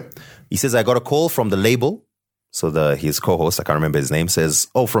 Okay. He says, I got a call from the label. So his co-host, I can't remember his name, says,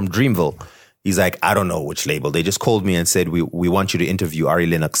 from Dreamville. He's like, I don't know which label. They just called me and said, we want you to interview Ari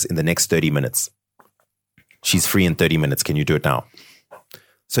Lennox in the next 30 minutes. She's free in 30 minutes. Can you do it now?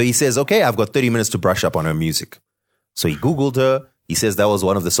 So he says, okay, I've got 30 minutes to brush up on her music. So he Googled her. He says that was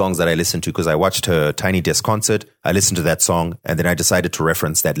one of the songs that I listened to because I watched her Tiny Desk concert. I listened to that song and then I decided to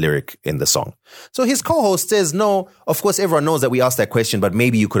reference that lyric in the song. So his co-host says, no, of course, everyone knows that we asked that question, but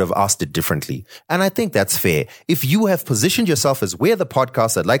maybe you could have asked it differently. And I think that's fair. If you have positioned yourself as we're the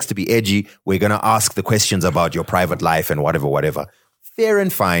podcast that likes to be edgy, we're going to ask the questions about your private life and whatever. Fair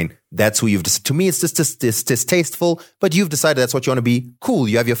and fine. That's who you've decided. To me, it's just distasteful, but you've decided that's what you want to be. Cool.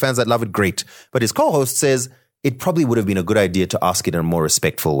 You have your fans that love it. Great. But his co-host says, it probably would have been a good idea to ask it in a more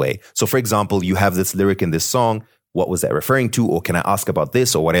respectful way. So, for example, you have this lyric in this song. What was that referring to? Or can I ask about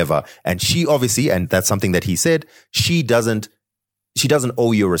this or whatever? And she obviously, and that's something that he said, she doesn't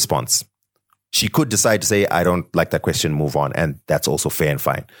owe you a response. She could decide to say, I don't like that question, move on. And that's also fair and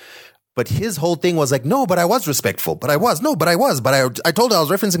fine. But his whole thing was like, no, but I was respectful. But I was. No, but I was. But I told her I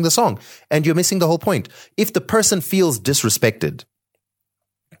was referencing the song. And you're missing the whole point. If the person feels disrespected,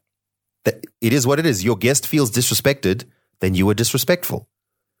 that it is what it is. Your guest feels disrespected, then you were disrespectful.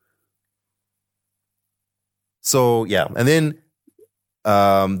 So, yeah. And then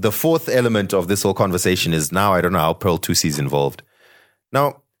the fourth element of this whole conversation is now, I don't know how Pearl Tusi's involved.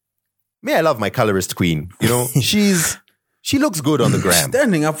 Now, may I love my colorist queen. You know, she looks good on the gram.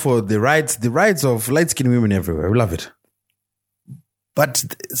 Standing up for the rights of light-skinned women everywhere. We love it. But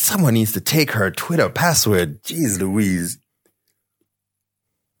someone needs to take her Twitter password. Jeez Louise.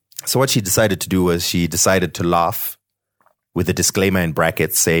 So what she decided to do was she decided to laugh with a disclaimer in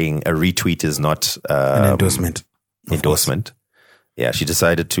brackets saying a retweet is not an endorsement. Endorsement. Yeah, she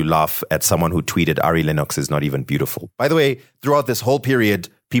decided to laugh at someone who tweeted Ari Lennox is not even beautiful. By the way, throughout this whole period,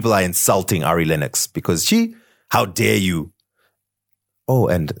 people are insulting Ari Lennox because how dare you? Oh,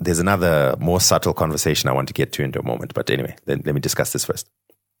 and there's another more subtle conversation I want to get to in a moment. But anyway, let me discuss this first.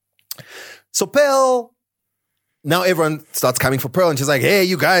 So Pearl, now everyone starts coming for Pearl and she's like, hey,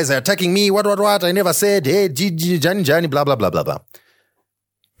 you guys are attacking me. What? I never said, hey, Johnny, blah, blah, blah, blah, blah.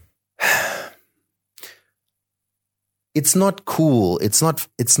 It's not cool. It's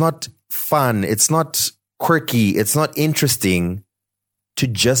not fun. It's not quirky. It's not interesting to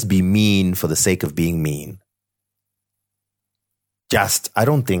just be mean for the sake of being mean. I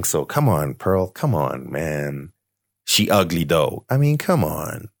don't think so. Come on, Pearl. Come on, man. She ugly though. I mean, come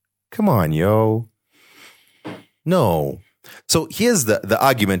on. Come on, yo. No. So here's the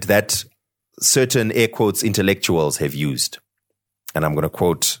argument that certain air quotes intellectuals have used. And I'm going to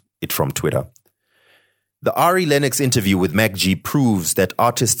quote it from Twitter. The Ari Lennox interview with Mac G proves that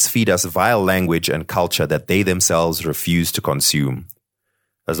artists feed us vile language and culture that they themselves refuse to consume.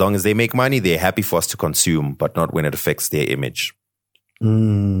 As long as they make money, they're happy for us to consume, but not when it affects their image.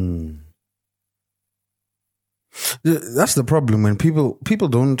 That's the problem when people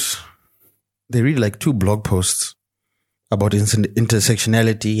don't. They read like 2 blog posts about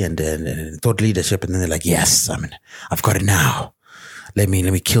intersectionality and thought leadership, and then they're like, "Yes, I've got it now. Let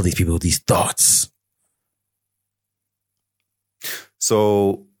me kill these people with these thoughts."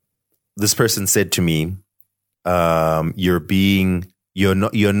 So this person said to me, "You're being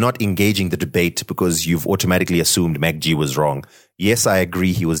you're not engaging the debate because you've automatically assumed Mac G was wrong. Yes, I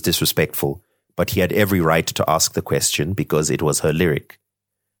agree he was disrespectful, but he had every right to ask the question because it was her lyric.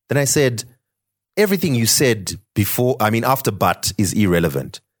 Then I said, everything you said after but is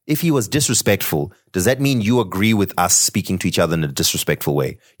irrelevant. If he was disrespectful, does that mean you agree with us speaking to each other in a disrespectful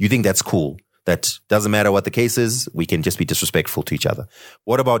way? You think that's cool? That doesn't matter what the case is, we can just be disrespectful to each other.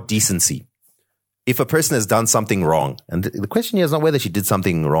 What about decency? If a person has done something wrong, and the question here is not whether she did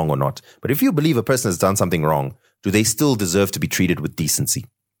something wrong or not, but if you believe a person has done something wrong, do they still deserve to be treated with decency?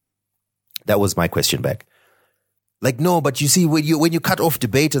 That was my question back. Like, no, but you see, when you cut off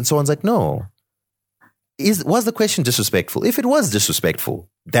debate and so on, it's like, no. Was the question disrespectful? If it was disrespectful,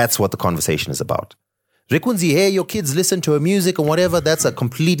 that's what the conversation is about. Rekunzi, hey, your kids listen to her music and whatever, that's a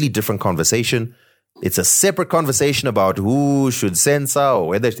completely different conversation. It's a separate conversation about who should censor or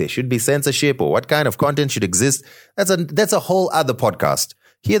whether there should be censorship or what kind of content should exist. That's a whole other podcast.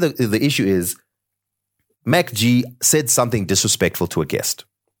 Here, the issue is Mac G said something disrespectful to a guest.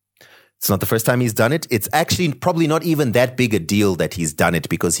 It's not the first time he's done it. It's actually probably not even that big a deal that he's done it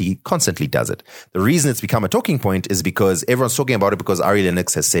because he constantly does it. The reason it's become a talking point is because everyone's talking about it because Ari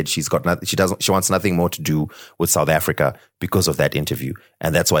Lennox has said she wants nothing more to do with South Africa because of that interview.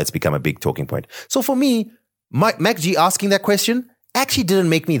 And that's why it's become a big talking point. So for me, Mac G asking that question actually didn't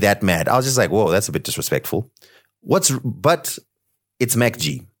make me that mad. I was just like, whoa, that's a bit disrespectful. But it's Mac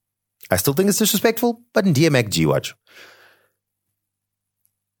G. I still think it's disrespectful, but dear Mac G, watch.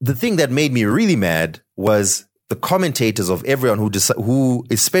 The thing that made me really mad was the commentators of everyone who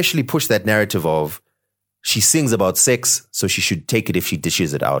especially pushed that narrative of she sings about sex, so she should take it if she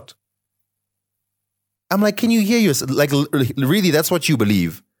dishes it out. I'm like, can you hear yourself? Like, really, that's what you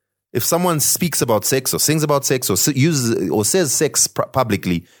believe? If someone speaks about sex or sings about sex or uses or says sex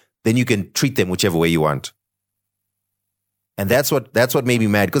publicly, then you can treat them whichever way you want. And that's what made me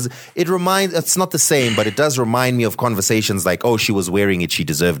mad because it's not the same, but it does remind me of conversations like, oh, she was wearing it, she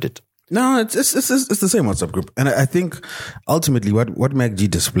deserved it. No, it's the same WhatsApp group. And I think ultimately what Mac G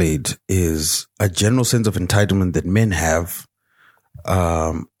displayed is a general sense of entitlement that men have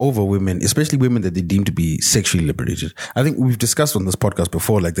over women, especially women that they deem to be sexually liberated. I think we've discussed on this podcast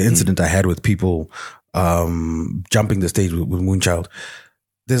before, like the incident I had with people jumping the stage with Moonchild.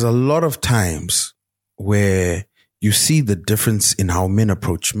 There's a lot of times where you see the difference in how men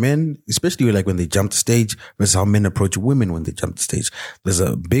approach men, especially like when they jump the stage versus how men approach women when they jump the stage. There's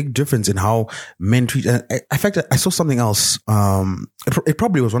a big difference in how men treat. In fact, I saw something else. It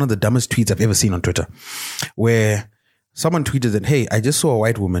probably was one of the dumbest tweets I've ever seen on Twitter, where someone tweeted that, hey, I just saw a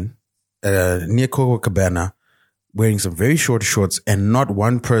white woman near Coco Cabana wearing some very short shorts and not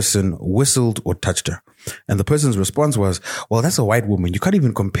one person whistled or touched her. And the person's response was, well, that's a white woman. You can't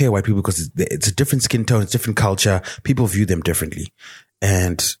even compare white people because it's a different skin tone, it's different culture. People view them differently.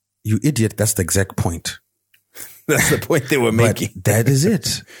 And you idiot, that's the exact point. That's the point they were making. But that is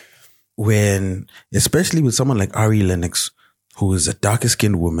it. When, especially with someone like Ari Lennox, who is a darker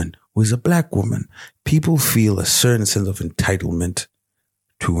skinned woman, who is a black woman, people feel a certain sense of entitlement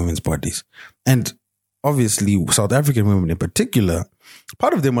to women's bodies. And obviously, South African women in particular,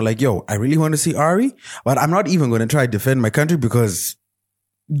 part of them were like, yo, I really want to see Ari, but I'm not even going to try to defend my country because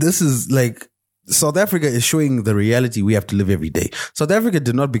this is like, South Africa is showing the reality we have to live every day. South Africa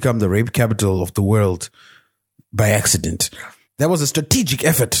did not become the rape capital of the world by accident. There was a strategic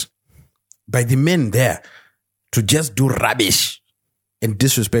effort by the men there to just do rubbish and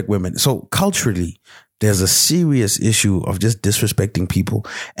disrespect women. So culturally, there's a serious issue of just disrespecting people.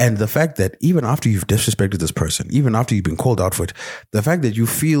 And the fact that even after you've disrespected this person, even after you've been called out for it, the fact that you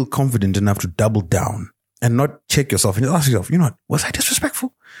feel confident enough to double down and not check yourself and ask yourself, you know what, was I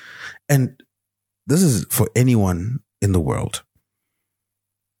disrespectful? And this is for anyone in the world.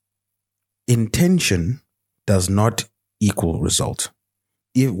 Intention does not equal result.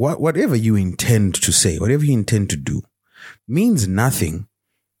 Whatever you intend to say, whatever you intend to do means nothing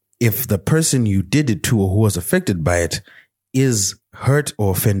if the person you did it to or who was affected by it is hurt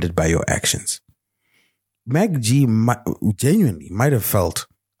or offended by your actions. Mac G genuinely might have felt,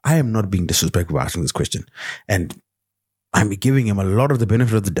 I am not being disrespectful by asking this question. And I'm giving him a lot of the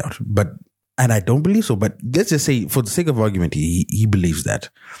benefit of the doubt. And I don't believe so. But let's just say, for the sake of argument, he believes that.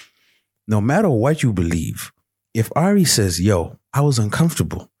 No matter what you believe, if Ari says, yo, I was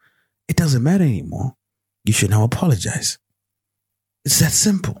uncomfortable, it doesn't matter anymore. You should now apologize. It's that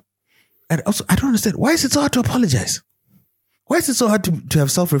simple. And also, I don't understand. Why is it so hard to apologize? Why is it so hard to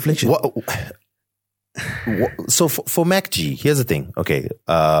have self-reflection? So for Mac G, here's the thing. Okay.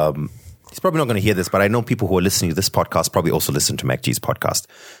 He's probably not going to hear this, but I know people who are listening to this podcast probably also listen to Mac G's podcast.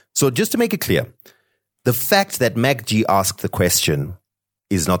 So just to make it clear, the fact that Mac G asked the question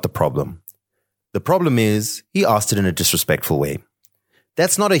is not the problem. The problem is he asked it in a disrespectful way.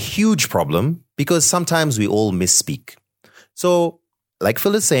 That's not a huge problem because sometimes we all misspeak. So, like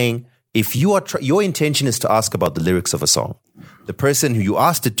Phil is saying, if you are your intention is to ask about the lyrics of a song, the person who you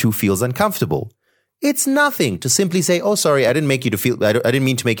asked it to feels uncomfortable. It's nothing to simply say, "Oh, sorry, I didn't mean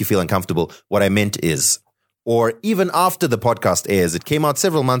to make you feel uncomfortable. What I meant is," or even after the podcast airs, it came out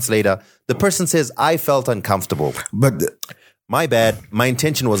several months later, the person says, "I felt uncomfortable. But my bad. My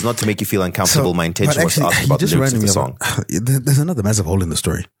intention was not to make you feel uncomfortable. My intention was to ask about the lyrics of the song." There's another massive hole in the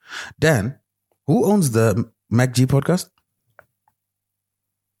story. Dan, who owns the Mac G podcast?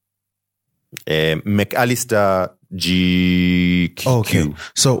 McAllister GQ. Okay.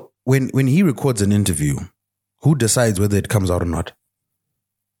 So when he records an interview, who decides whether it comes out or not?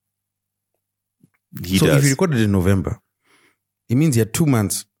 He so does. if he recorded it in November, it means he had 2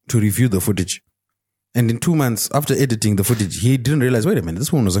 months to review the footage. And in 2 months after editing the footage, he didn't realize, wait a minute,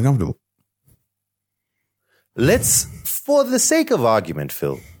 this one was uncomfortable. For the sake of argument,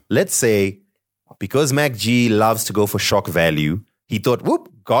 Phil, let's say because Mac G loves to go for shock value, he thought, whoop,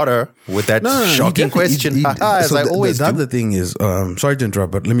 got her with that shocking question. As I always do. The other thing is, sorry to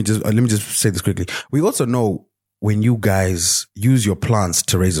interrupt, but let me just say this quickly. We also know when you guys use your plants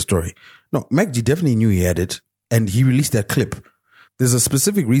to raise a story. No, Mac G definitely knew he had it, and he released that clip. There's a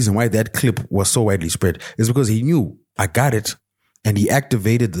specific reason why that clip was so widely spread. It's because he knew I got it, and he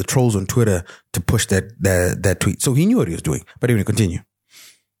activated the trolls on Twitter to push that tweet. So he knew what he was doing. But anyway, continue.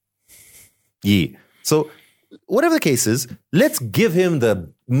 Yeah. So whatever the case is, let's give him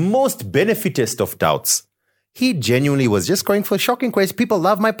the most benefitist of doubts. He genuinely was just going for shocking questions. People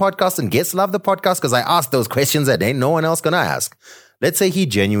love my podcast and guests love the podcast because I asked those questions that ain't no one else gonna ask. Let's say he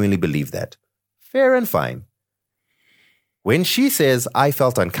genuinely believed that. Fair and fine. When she says, "I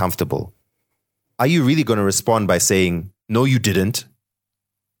felt uncomfortable," are you really going to respond by saying, "No, you didn't"?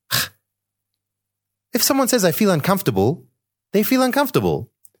 If someone says, "I feel uncomfortable," they feel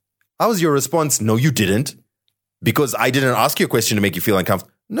uncomfortable. How is your response, "No, you didn't"? Because I didn't ask you a question to make you feel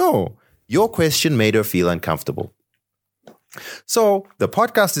uncomfortable. No, your question made her feel uncomfortable. So the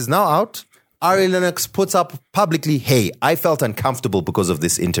podcast is now out. Ari Lennox puts up publicly, "Hey, I felt uncomfortable because of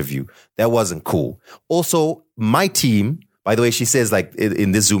this interview. That wasn't cool." Also, my team, by the way, she says like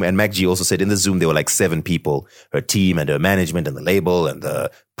in this Zoom, and Mac G also said in this Zoom, there were like 7 people, her team and her management and the label and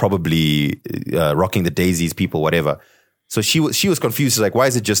the probably Rocking the Daisies people, whatever. So she was confused. She's like, why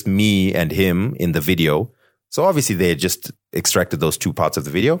is it just me and him in the video? So obviously they had just extracted those 2 parts of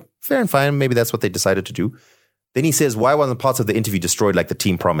the video. Fair and fine. Maybe that's what they decided to do. Then he says, why wasn't parts of the interview destroyed like the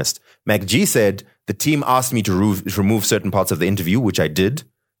team promised? Mac G said, the team asked me to remove certain parts of the interview, which I did,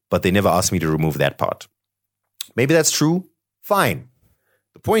 but they never asked me to remove that part. Maybe that's true. Fine.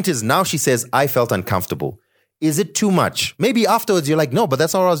 The point is now she says, I felt uncomfortable. Is it too much? Maybe afterwards you're like, no, but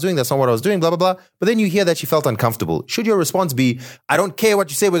that's not what I was doing. That's not what I was doing, blah, blah, blah. But then you hear that she felt uncomfortable. Should your response be, I don't care what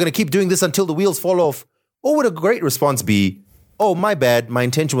you say, we're going to keep doing this until the wheels fall off? Or would a great response be, oh, my bad, my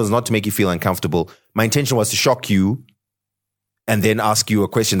intention was not to make you feel uncomfortable. My intention was to shock you and then ask you a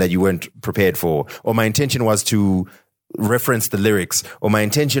question that you weren't prepared for. Or my intention was to reference the lyrics. Or my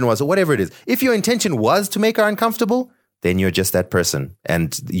intention was, or whatever it is. If your intention was to make her uncomfortable, then you're just that person.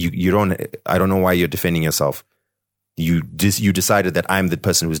 And I don't know why you're defending yourself. You decided that I'm the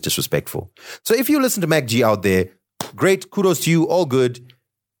person who's disrespectful. So if you listen to Mac G out there, great, kudos to you, all good.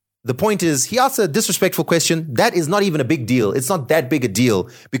 The point is, he asked a disrespectful question. That is not even a big deal. It's not that big a deal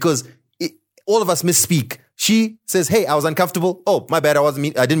because all of us misspeak. She says, hey, I was uncomfortable. Oh, my bad. I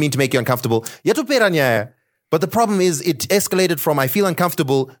didn't mean to make you uncomfortable. But the problem is it escalated from I feel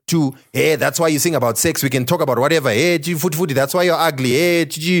uncomfortable to, hey, that's why you sing about sex. We can talk about whatever. Hey, footy, that's why you're ugly.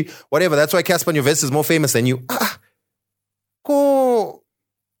 Hey, whatever. That's why Casper Nyovest is more famous than you.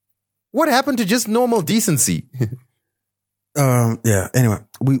 What happened to just normal decency? Yeah. Anyway,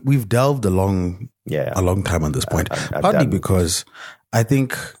 we've delved a long time on this point. Partly because I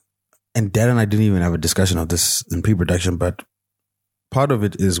think, and Dad and I didn't even have a discussion of this in pre-production, but part of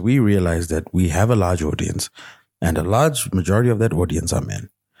it is we realize that we have a large audience, and a large majority of that audience are men.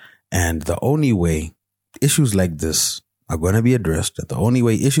 And the only way issues like this are going to be addressed, and the only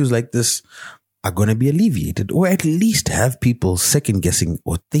way issues like this are going to be alleviated, or at least have people second guessing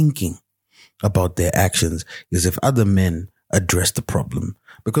or thinking about their actions, is if other men address the problem.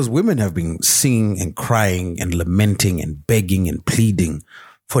 Because women have been singing and crying and lamenting and begging and pleading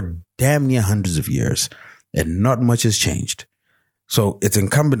for damn near hundreds of years, and not much has changed. So it's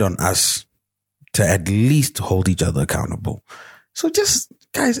incumbent on us to at least hold each other accountable. So just,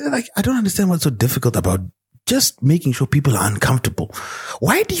 guys, like, I don't understand what's so difficult about just making sure people are uncomfortable.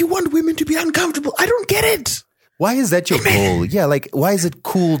 Why do you want women to be uncomfortable? I don't get it. Why is that your goal? Yeah, like, why is it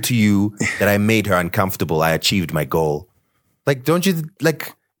cool to you that I made her uncomfortable? I achieved my goal. Like, don't you,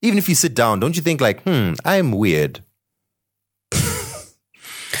 like, even if you sit down, don't you think like, I'm weird?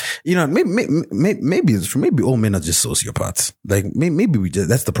 You know, maybe it's true. Maybe all men are just sociopaths. Like, maybe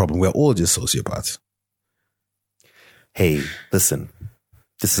that's the problem. We're all just sociopaths. Hey, listen,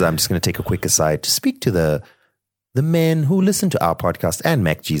 I'm just going to take a quick aside to speak to the men who listen to our podcast and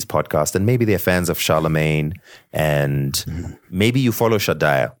MacG's podcast, and maybe they're fans of Charlemagne, and maybe you follow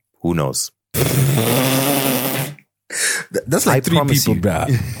Shaddai. Who knows? That's like 3 people, bro.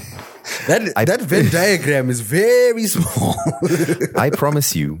 That Venn diagram is very small. I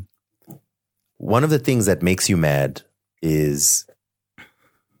promise you, one of the things that makes you mad is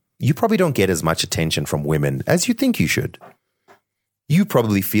you probably don't get as much attention from women as you think you should. You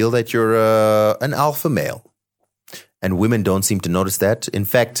probably feel that you're an alpha male. And women don't seem to notice that. In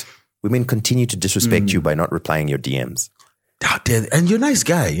fact, women continue to disrespect you by not replying your DMs. And you're a nice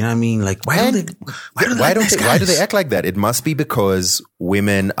guy. You know what I mean? Like, why do they act like that? It must be because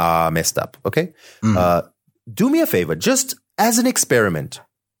women are messed up. Okay. Do me a favor, just as an experiment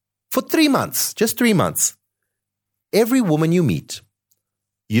for 3 months, just 3 months, every woman you meet,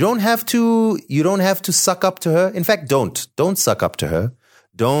 you don't have to suck up to her. In fact, don't suck up to her.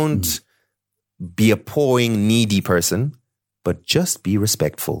 Don't be a pawing, needy person, but just be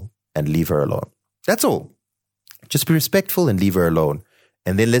respectful and leave her alone. That's all. Just be respectful and leave her alone.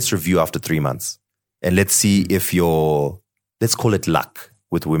 And then let's review after 3 months. And let's see if let's call it luck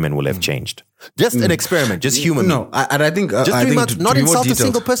with women will have changed. Just an experiment, just human. No, I think... just 3 months, not insult a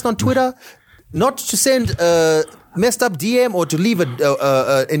single person on Twitter, not to send a messed up DM or to leave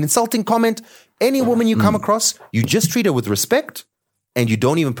an insulting comment. Any woman you come across, you just treat her with respect. And you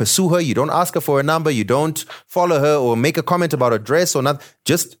don't even pursue her. You don't ask her for a number. You don't follow her or make a comment about her dress or nothing.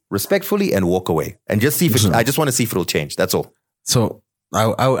 Just respectfully and walk away. And just see if I just want to see if it'll change. That's all. So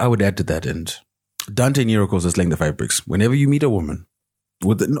I would add to that. And Dante Nero calls us laying the 5 bricks. Whenever you meet a woman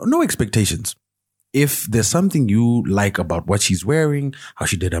with no expectations, if there's something you like about what she's wearing, how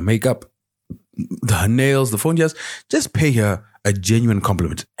she did her makeup, her nails, the phone she has, just pay her a genuine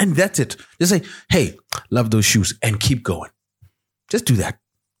compliment. And that's it. Just say, hey, love those shoes, and keep going. Just do that.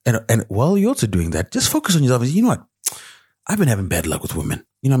 And while you're also doing that, just focus on yourself and say, you know what? I've been having bad luck with women.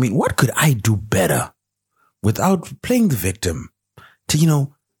 You know what I mean? What could I do better without playing the victim to, you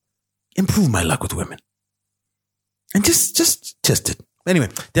know, improve my luck with women? And just it. Anyway,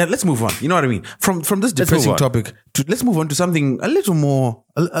 Dad, let's move on. You know what I mean? From this depressing topic, let's move on to something a little more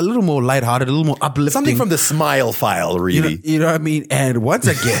lighthearted, a little more uplifting. Something from the smile file, really. You know what I mean? And once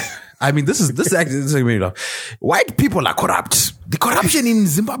again, I mean, this is actually white people are corrupt. The corruption in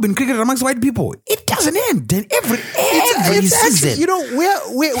Zimbabwean cricket amongst white people, it doesn't end. And every season, actually, you know,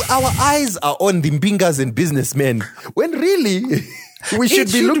 where our eyes are on the Mbingas and businessmen, when really you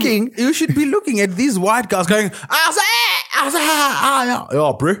should be looking at these white guys going,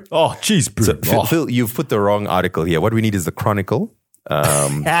 oh, bro. Oh, jeez, bro. So, Phil, you've put the wrong article here. What we need is the Chronicle. So you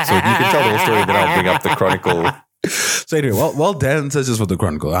can tell the whole story, then I'll bring up the Chronicle. So anyway, while Dan searches for the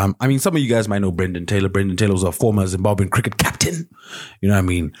Chronicle, I mean, some of you guys might know Brendan Taylor. Brendan Taylor was a former Zimbabwean cricket captain. You know what I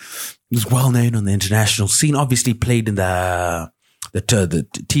mean? He was well known on the international scene. Obviously played in the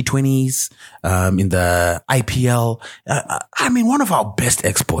T20s, in the IPL. I mean, one of our best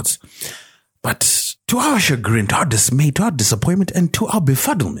exports. But to our chagrin, to our dismay, to our disappointment, and to our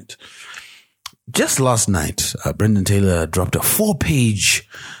befuddlement, just last night, Brendan Taylor dropped a 4-page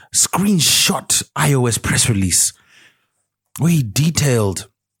screenshot iOS press release where he detailed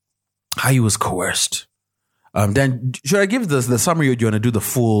how he was coerced. Dan, should I give the summary, or do you want to do the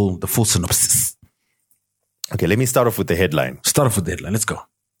full synopsis? Okay, let me start off with the headline. Let's go.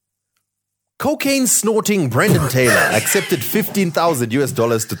 Cocaine snorting Brendan Taylor accepted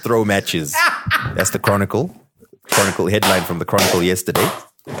 $15,000 to throw matches. That's the Chronicle headline from the Chronicle yesterday.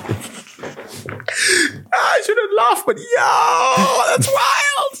 I shouldn't laugh, but that's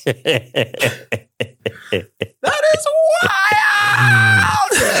wild. That is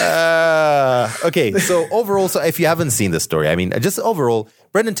wild. Okay, so overall, if you haven't seen the story, I mean, just overall,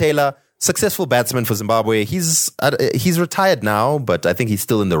 Brendan Taylor, successful batsman for Zimbabwe. He's retired now, but I think he's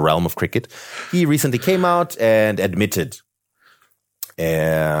still in the realm of cricket. He recently came out and admitted.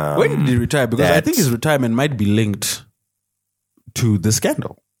 When did he retire? Because I think his retirement might be linked to the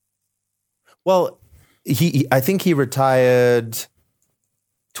scandal. Well, I think he retired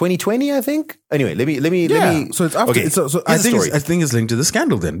 2020, I think. Anyway, let me. So it's after. Okay. So I think it's linked to the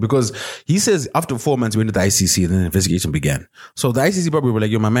scandal then, because he says after 4 months we went to the ICC and then the investigation began. So the ICC probably were like,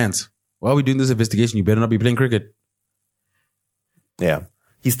 "Yo, my mans, why are we doing this investigation? You better not be playing cricket." Yeah,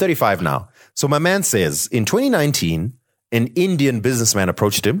 he's 35 now. So my man says, in 2019, an Indian businessman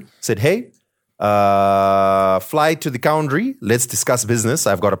approached him, said, hey, fly to the country. Let's discuss business.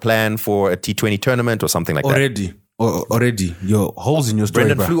 I've got a plan for a T20 tournament or something like that. Already, your holes in your story.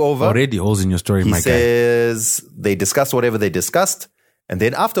 Brendan flew over. Already holes in your story, He my guy. says they discussed whatever they discussed. And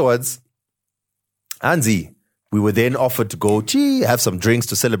then afterwards, Anzi, we were then offered to go, have some drinks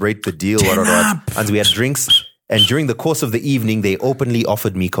to celebrate the deal. What. Anzi, we had drinks. And during the course of the evening, they openly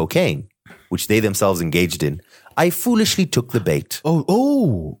offered me cocaine, which they themselves engaged in. I foolishly took the bait.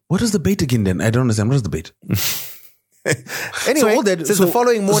 Oh, what is the bait again then? I don't understand. What is the bait? Anyway, says the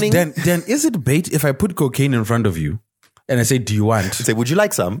following morning. Then is it bait if I put cocaine in front of you and I say, do you want? Say, would you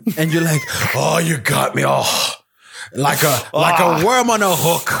like some? And you're like, oh, you got me. Oh, like a worm on a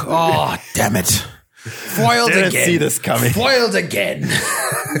hook. Oh, damn it. Foiled Didn't again. see this coming. Foiled again.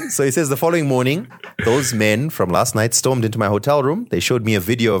 So he says the following morning, those men from last night stormed into my hotel room. They showed me a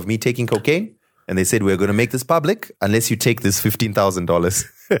video of me taking cocaine. And they said, we're going to make this public unless you take this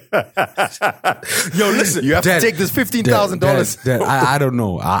 $15,000. Yo, listen. You have to take this $15,000. Dad, I don't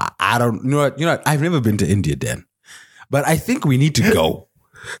know. I don't know. You know, I've never been to India, Dan. But I think we need to go.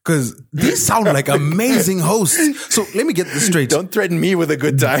 Because these sound like amazing hosts. So let me get this straight. Don't threaten me with a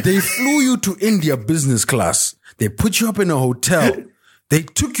good time. They flew you to India business class. They put you up in a hotel. They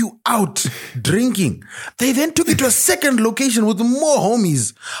took you out drinking. They then took you to a second location with more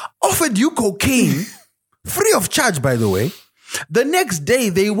homies. Offered you cocaine. Free of charge, by the way. The next day,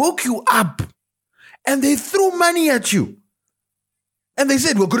 they woke you up. And they threw money at you. And they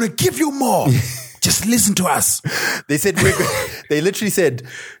said, we're going to give you more. Just listen to us. They said, they literally said,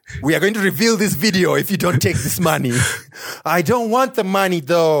 we are going to reveal this video if you don't take this money. I don't want the money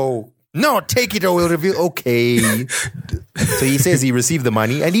though. No, take it or we'll reveal. Okay. So he says he received the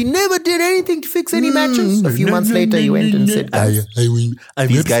money and he never did anything to fix any matches. A few months later, he went and said,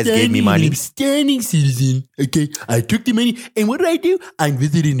 these guys gave me money. I'm standing citizen. Okay. I took the money. And what did I do? I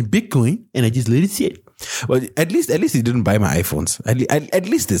invested in Bitcoin and I just let it sit. Well, at least he didn't buy my iPhones. At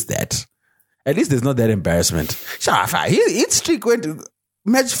least there's that. At least there's not that embarrassment. His streak went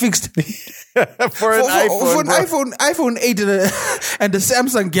match fixed for an iPhone 8 and the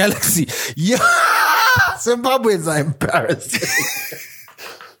Samsung Galaxy. Yeah, Zimbabweans are embarrassing.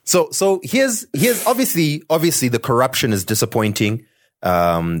 So here's obviously the corruption is disappointing.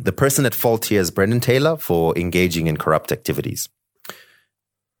 The person at fault here is Brendan Taylor for engaging in corrupt activities.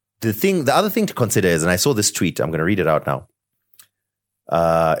 The other thing to consider is, and I saw this tweet, I'm going to read it out now.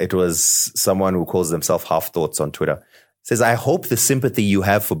 It was someone who calls themselves Half Thoughts on Twitter. Says, I hope the sympathy you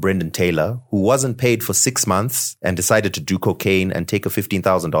have for Brendan Taylor, who wasn't paid for 6 months and decided to do cocaine and take a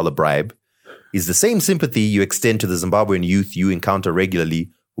 $15,000 bribe, is the same sympathy you extend to the Zimbabwean youth you encounter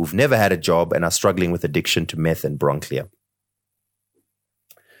regularly who've never had a job and are struggling with addiction to meth and Bronclear.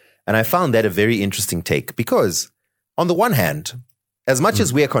 And I found that a very interesting take because, on the one hand, as much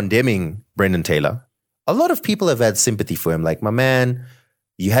as we are condemning Brendan Taylor, a lot of people have had sympathy for him. Like, my man,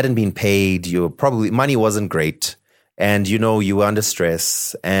 you hadn't been paid. Money wasn't great. And, you were under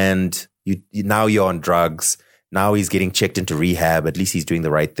stress and now you're on drugs. Now he's getting checked into rehab. At least he's doing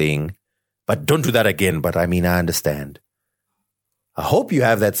the right thing. But don't do that again. But I understand. I hope you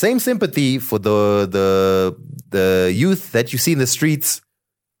have that same sympathy for the youth that you see in the streets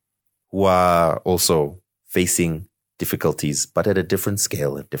who are also facing difficulties, but at a different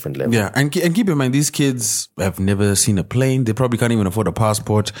scale, at different level. Yeah, and keep in mind, these kids have never seen a plane. They probably can't even afford a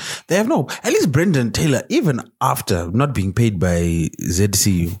passport. They have at least Brendan Taylor, even after not being paid by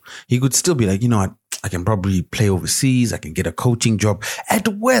ZCU, he could still be like, you know what, I can probably play overseas. I can get a coaching job. At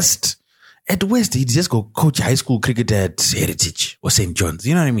West, he'd just go coach high school cricket at Heritage or St. John's.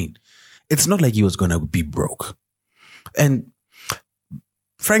 You know what I mean? It's not like he was going to be broke. And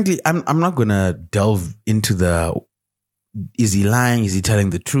frankly, I'm not going to delve into is he lying? Is he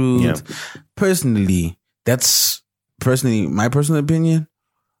telling the truth? Yeah. Personally, that's my personal opinion.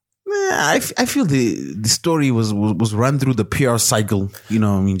 I feel the story was run through the PR cycle,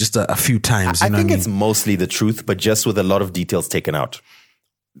 just a few times. I think it's mostly the truth, but just with a lot of details taken out.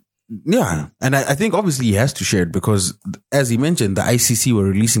 Yeah. And I think obviously he has to share it because, as he mentioned, the ICC were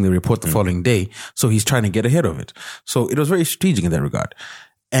releasing the report the following day. So he's trying to get ahead of it. So it was very strategic in that regard.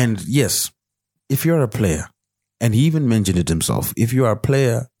 And yes, if you're a player, and he even mentioned it himself, if you are a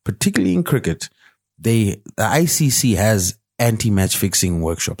player, particularly in cricket, the ICC has anti-match fixing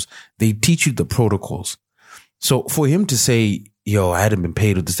workshops. They teach you the protocols. So for him to say, yo, I hadn't been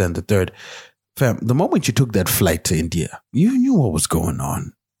paid with this and the third, fam, the moment you took that flight to India, you knew what was going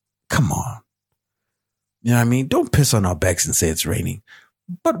on. Come on. You know what I mean? Don't piss on our backs and say it's raining.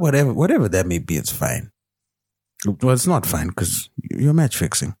 But whatever that may be, it's fine. Well, it's not fine because you're match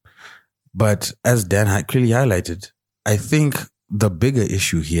fixing. But as Dan had clearly highlighted, I think the bigger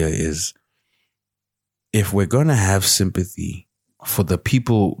issue here is if we're going to have sympathy for the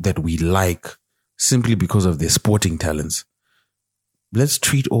people that we like simply because of their sporting talents, let's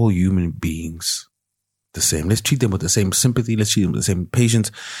treat all human beings the same. Let's treat them with the same sympathy. Let's treat them with the same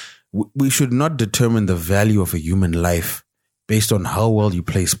patience. We should not determine the value of a human life based on how well you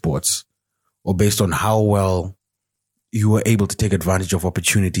play sports or based on how well you were able to take advantage of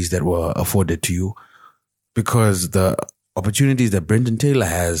opportunities that were afforded to you, because the opportunities that Brendan Taylor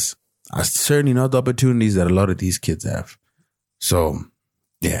has are certainly not the opportunities that a lot of these kids have. So,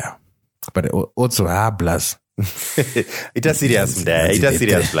 yeah. But also, bless. Ita serious, mda. Ita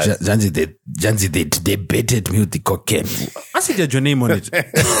serious, bless. Janzi, they baited me with the cocaine. I see your name on it.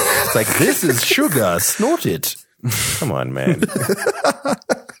 It's like, this is sugar. Snort it. Come on, man.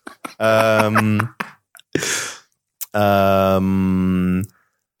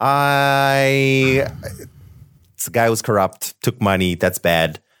 This guy was corrupt, took money. That's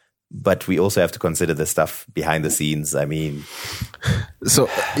bad. But we also have to consider the stuff behind the scenes. I mean, so,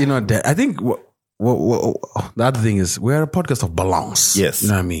 I think the other thing is we're a podcast of balance. Yes. You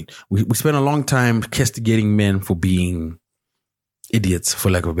know what I mean? We spend a long time castigating men for being idiots,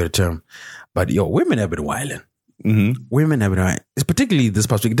 for lack of a better term. But women have been wilding. Mm-hmm. Women have been wilding. It's particularly this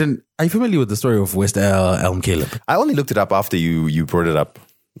past week. Are you familiar with the story of West Elm Caleb? I only looked it up after you brought it up.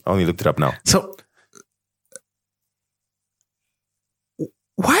 I only looked it up now. So,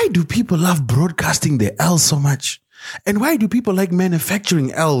 why do people love broadcasting their L's so much? And why do people like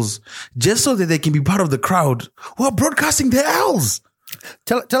manufacturing L's just so that they can be part of the crowd who are broadcasting their L's?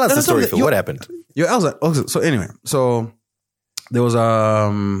 Tell us the story, Phil. What happened? Your L's are, so anyway, there was a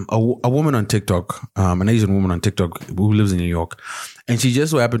woman on TikTok, an Asian woman on TikTok who lives in New York. And she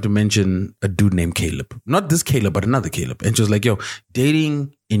just so happened to mention a dude named Caleb. Not this Caleb, but another Caleb. And she was like,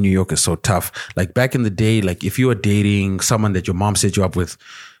 dating in New York is so tough. Like back in the day, like if you were dating someone that your mom set you up with,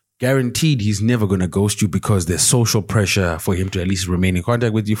 guaranteed he's never going to ghost you because there's social pressure for him to at least remain in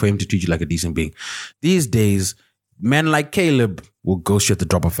contact with you, for him to treat you like a decent being. These days, men like Caleb will ghost you at the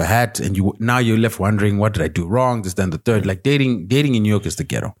drop of a hat. And now you're left wondering, what did I do wrong? This, then the third. Like dating in New York is the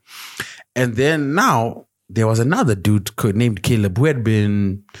ghetto. And then now there was another dude named Caleb who had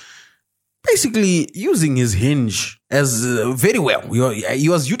been basically using his Hinge as very well. He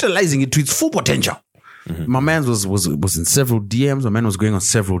was utilizing it to its full potential. Mm-hmm. My man was in several DMs. My man was going on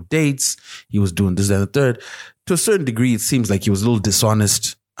several dates. He was doing this, that, and the third. To a certain degree, it seems like he was a little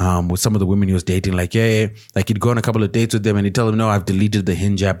dishonest with some of the women he was dating. Like, like he'd go on a couple of dates with them and he'd tell them, no, I've deleted the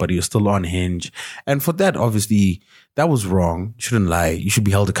Hinge app, but he was still on Hinge. And for that, obviously, that was wrong. You shouldn't lie. You should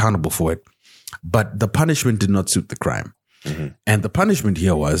be held accountable for it. But the punishment did not suit the crime. Mm-hmm. And the punishment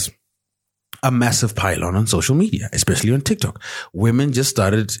here was a massive pile-on social media, especially on TikTok. Women just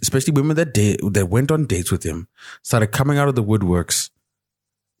started, especially women that went on dates with him, started coming out of the woodworks,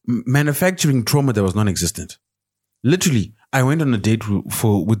 manufacturing trauma that was non-existent. Literally, I went on a date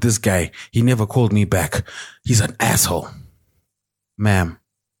with this guy. He never called me back. He's an asshole. Ma'am,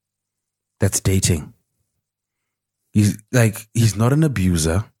 that's dating. He's not an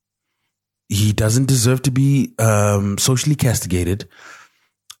abuser. He doesn't deserve to be socially castigated.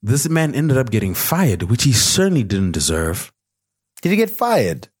 This man ended up getting fired, which he certainly didn't deserve. Did he get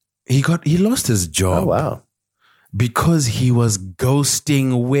fired? He lost his job. Oh, wow. Because he was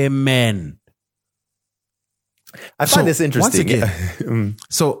ghosting women. I find this interesting. Once again,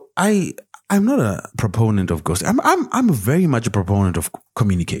 so I'm not a proponent of ghosting. I'm very much a proponent of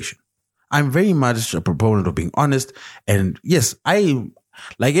communication. I'm very much a proponent of being honest. And yes,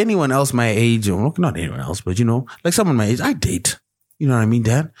 like anyone else my age, or not anyone else, but like someone my age, I date. You know what I mean,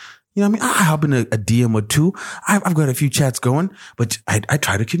 Dad? You know what I mean? I hop in a DM or two. I've got a few chats going, but I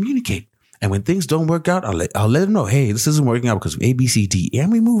try to communicate. And when things don't work out, I'll let them know, hey, this isn't working out because of A, B, C, D,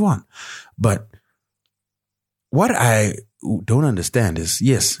 and we move on. But what I don't understand is,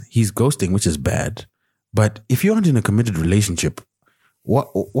 yes, he's ghosting, which is bad. But if you aren't in a committed relationship,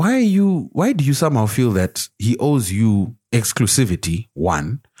 why do you somehow feel that he owes you exclusivity,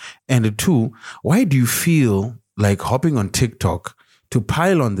 one? And two, why do you feel like hopping on TikTok to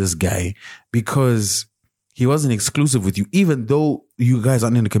pile on this guy because he wasn't exclusive with you, even though you guys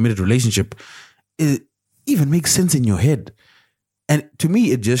aren't in a committed relationship? It even makes sense in your head. And to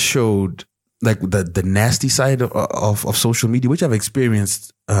me, it just showed like the nasty side of social media, which I've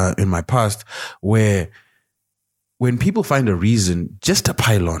experienced in my past, where when people find a reason just to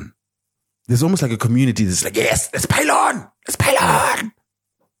pile on, there's almost like a community that's like, yes, let's pile on. Let's pile on.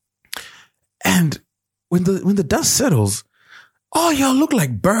 And when the dust settles, oh, y'all look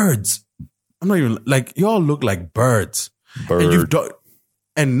like birds. I'm not even like, y'all look like birds. Bird. And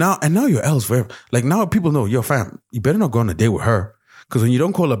And now you're L's forever. Like now people know, yo fam, you better not go on a date with her. Because when you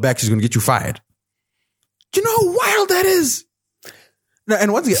don't call her back, she's going to get you fired. Do you know how wild that is? Now,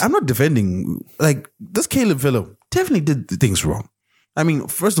 and once again, I'm not defending, like this Caleb fellow definitely did things wrong. I mean,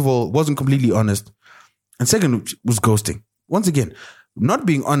 first of all, wasn't completely honest. And second, was ghosting. Once again, not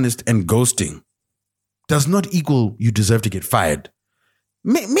being honest and ghosting does not equal you deserve to get fired.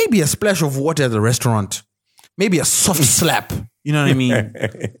 Maybe a splash of water at the restaurant. Maybe a soft slap. You know what I mean?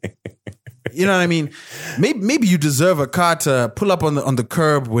 You know what I mean? Maybe you deserve a car to pull up on the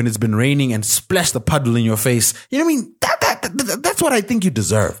curb when it's been raining and splash the puddle in your face. You know what I mean? That's what I think you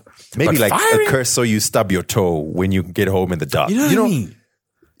deserve. Maybe But like firing? a curse so you stub your toe when you get home in the dark. You know what I mean?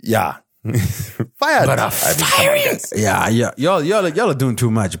 Yeah. Fired. But a I mean, come on, firing? guys. Yeah. Y'all are doing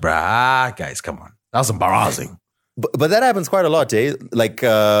too much, bruh. Guys, come on. That was embarrassing. But that happens quite a lot, eh? Like,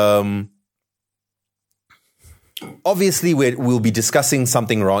 obviously we'll be discussing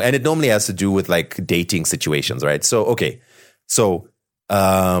something wrong, and it normally has to do with like dating situations, right? So, okay. So,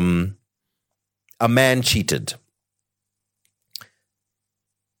 a man cheated.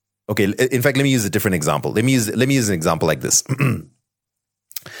 Okay. In fact, let me use a different example. Let me use an example like this.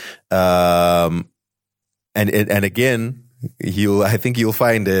 And again, I think you'll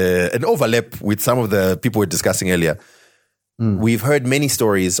find an overlap with some of the people we're discussing earlier. We've heard many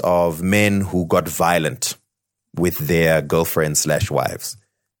stories of men who got violent with their girlfriends/wives.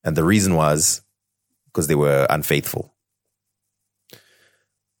 And the reason was because they were unfaithful.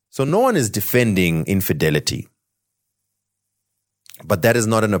 So no one is defending infidelity, but that is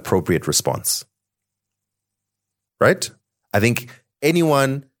not an appropriate response. Right? I think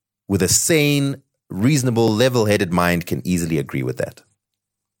anyone with a sane, reasonable, level-headed mind can easily agree with that.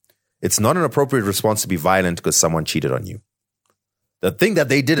 It's not an appropriate response to be violent because someone cheated on you. The thing that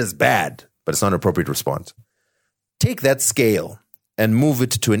they did is bad, but it's not an appropriate response. Take that scale and move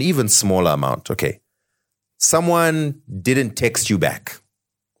it to an even smaller amount. Okay. Someone didn't text you back.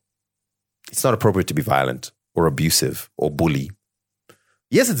 It's not appropriate to be violent or abusive or bully.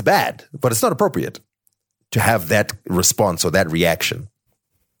 Yes, it's bad, but it's not appropriate to have that response or that reaction.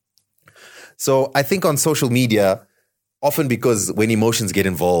 So I think on social media, often because when emotions get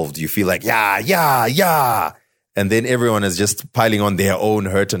involved, you feel like, yeah. And then everyone is just piling on their own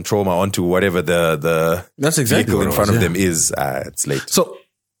hurt and trauma onto whatever the That's exactly vehicle what in it front was, of yeah. them is. It's late. So,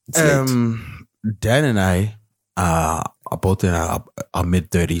 It's late. Dan and I are both in our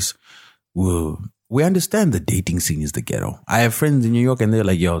mid-30s. We understand the dating scene is the ghetto. I have friends in New York and they're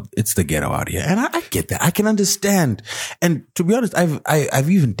like, yo, it's the ghetto out here. And I get that. I can understand. And to be honest, I've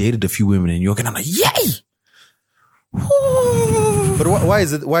even dated a few women in New York and I'm like, yay! But why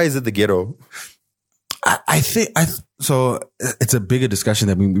is it the ghetto? So it's a bigger discussion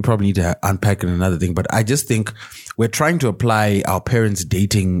that we probably need to unpack in another thing, but I just think we're trying to apply our parents'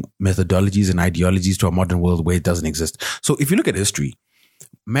 dating methodologies and ideologies to a modern world where it doesn't exist. So if you look at history,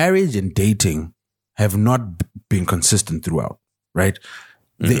 marriage and dating have not been consistent throughout, right?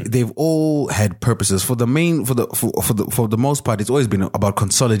 They've all had purposes. For the most part, it's always been about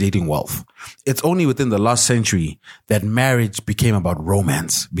consolidating wealth. It's only within the last century that marriage became about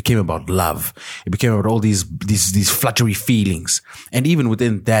romance, became about love. It became about all these fluttery feelings. And even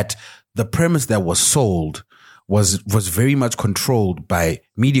within that, the premise that was sold was very much controlled by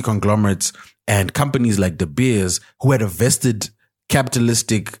media conglomerates and companies like De Beers, who had a vested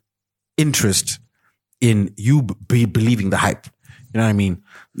capitalistic interest in you believing the hype. You know what I mean?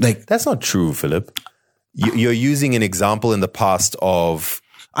 Like, that's not true, Philip. You're using an example in the past of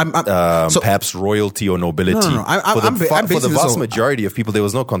perhaps royalty or nobility. No. For the vast majority of people, there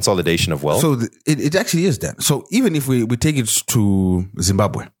was no consolidation of wealth. So it actually is that. So even if we take it to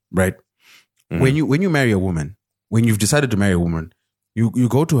Zimbabwe, right? Mm-hmm. When you marry a woman, when you've decided to marry a woman, you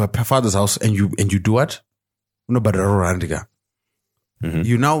go to her father's house and you do what? Mm-hmm.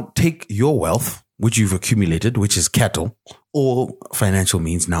 You now take your wealth, which you've accumulated, which is cattle or financial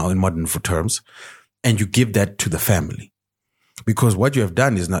means now in modern terms, and you give that to the family. Because what you have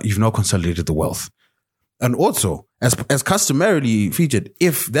done is you've now consolidated the wealth. And also, as customarily featured,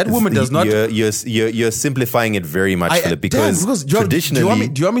 if that woman does not... You're simplifying it very much, Philip, because traditionally...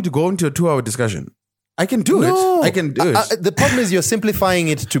 Do you want me to go into a 2-hour discussion? I can do it. I can do it. The problem is you're simplifying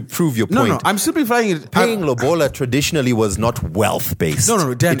it to prove your point. No, I'm simplifying it. Paying lobola traditionally was not wealth-based.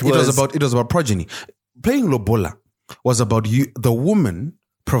 No, Dan, it was about progeny. Paying lobola was about the woman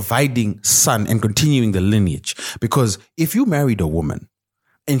providing son and continuing the lineage. Because if you married a woman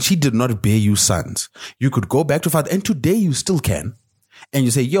and she did not bear you sons, you could go back to father, and today you still can. And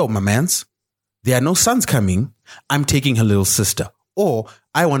you say, yo, my mans, there are no sons coming. I'm taking her little sister. Or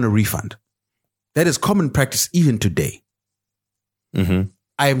I want a refund. That is common practice even today. Mm-hmm.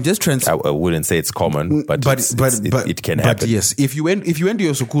 I am just I wouldn't say it's common, but it can happen. But yes, if you went to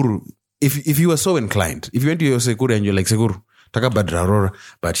your Sekuru, if you were so inclined, if you went to your Sekuru and you're like, Sekuru, taka badra Aurora,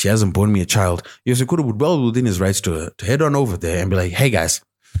 but she hasn't born me a child, your Sekuru would well within his rights to head on over there and be like, hey guys,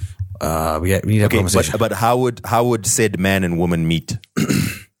 we need a conversation. But how would said man and woman meet?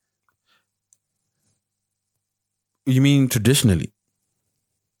 You mean traditionally?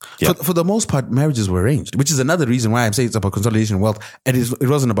 Yeah. For the most part, marriages were arranged, which is another reason why I'm saying it's about consolidation of wealth, and it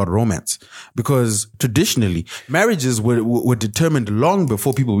wasn't about romance. Because traditionally, marriages were determined long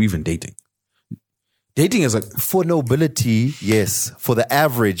before people were even dating. Dating is for nobility, yes. For the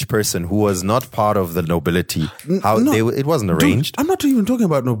average person who was not part of the nobility, it wasn't arranged. Dude, I'm not even talking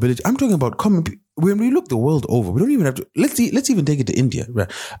about nobility. I'm talking about common people. When we look the world over, we don't even have to. Let's even take it to India. Right?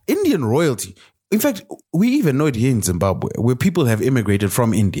 Indian royalty. In fact, we even know it here in Zimbabwe, where people have immigrated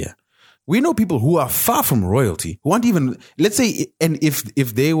from India. We know people who are far from royalty, who aren't even, let's say, and if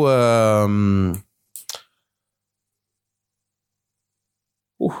they were,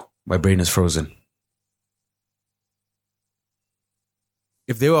 my brain is frozen.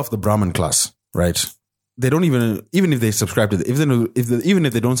 If they were of the Brahmin class, right? They don't even if they subscribe to even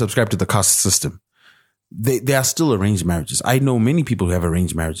if they don't subscribe to the caste system, they are still arranged marriages. I know many people who have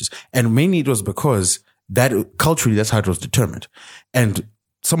arranged marriages, and mainly it was because that culturally that's how it was determined. And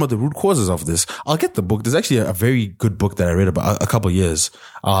some of the root causes of this, I'll get the book. There's actually a very good book that I read about a couple of years.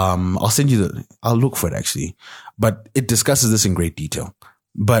 I'll send you I'll look for it actually, but it discusses this in great detail.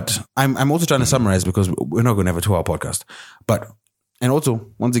 But I'm also trying to summarize because we're not going to have a 2-hour podcast. And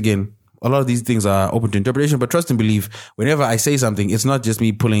also, once again, a lot of these things are open to interpretation, but trust and believe, whenever I say something, it's not just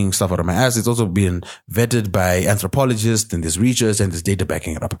me pulling stuff out of my ass. It's also been vetted by anthropologists, and there's research and there's data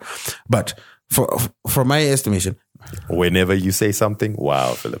backing it up. But for my estimation, whenever you say something,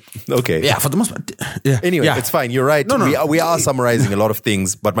 wow, Philip. Okay. Yeah, for the most part. Yeah. Anyway, it's fine. You're right. No. We are summarizing a lot of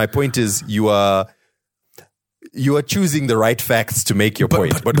things, but my point is you are choosing the right facts to make your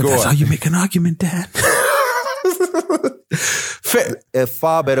point. But go that's on. How you make an argument, Dan. A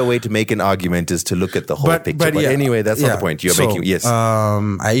far better way to make an argument is to look at the whole picture. But anyway, that's not the point you're making. Yes.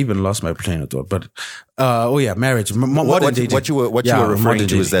 I even lost my train of thought. But marriage. What you were referring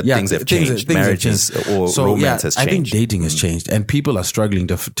to is that things have changed. Marriages or romance has changed. I think dating has changed, and people are struggling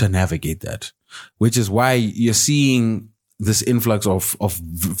to navigate that, which is why you're seeing this influx of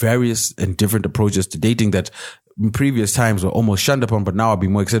various and different approaches to dating that in previous times were almost shunned upon, but now I'll be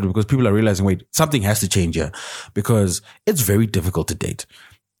more excited because people are realizing, wait, something has to change here, because it's very difficult to date.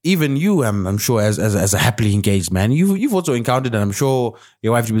 Even you, I'm sure, as a happily engaged man, you've also encountered, and I'm sure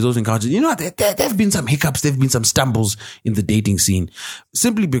your wife has also encountered, there have been some hiccups, there have been some stumbles in the dating scene,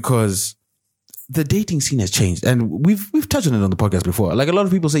 simply because the dating scene has changed. And we've touched on it on the podcast before. Like, a lot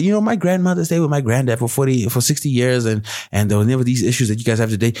of people say, my grandmother stayed with my granddad for 60 years and there were never these issues that you guys have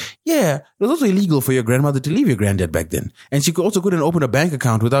today. Yeah. It was also illegal for your grandmother to leave your granddad back then. And she also couldn't open a bank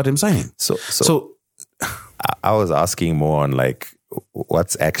account without him signing. So I was asking more on like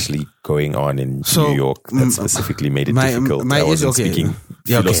what's actually going on in New York that specifically made it difficult. I wasn't speaking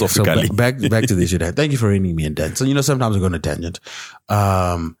philosophically. So back to the issue. Thank you for reining me in, Dan. So, sometimes I go on a tangent.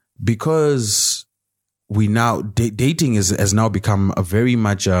 Because we now dating has now become a very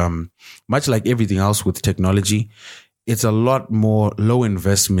much like everything else with technology. It's a lot more low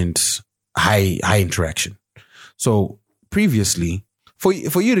investment, high interaction. So previously, for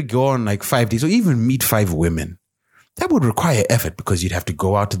you to go on like 5 days or even meet 5 women, that would require effort because you'd have to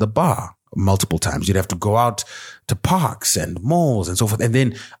go out to the bar multiple times. You'd have to go out to parks and malls and so forth, and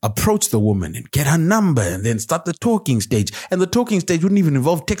then approach the woman and get her number and then start the talking stage. And the talking stage wouldn't even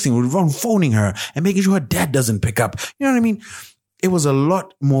involve texting. It would involve phoning her and making sure her dad doesn't pick up. You know what I mean? It was a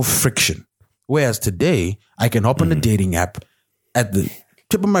lot more friction. Whereas today, I can hop on a dating app at the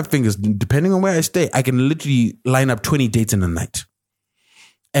tip of my fingers, depending on where I stay, I can literally line up 20 dates in a night.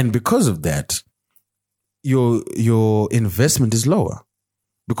 And because of that, your investment is lower.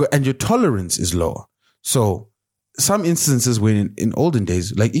 And your tolerance is lower. So some instances when in olden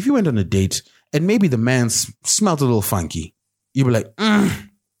days, like if you went on a date and maybe the man smelled a little funky, you'd be like,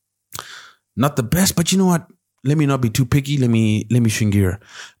 not the best, but you know what? Let me not be too picky. Let me shingira.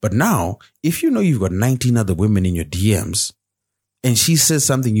 But now, if you've got 19 other women in your DMs and she says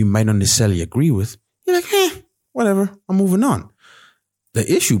something you might not necessarily agree with, you're like, whatever, I'm moving on.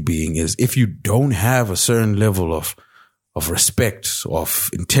 The issue being is if you don't have a certain level of respect, of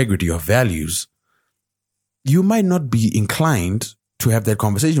integrity, of values, you might not be inclined to have that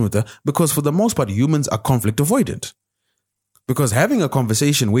conversation with her, because for the most part, humans are conflict avoidant. Because having a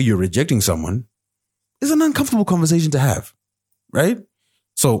conversation where you're rejecting someone is an uncomfortable conversation to have, right?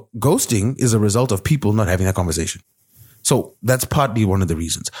 So ghosting is a result of people not having that conversation. So that's partly one of the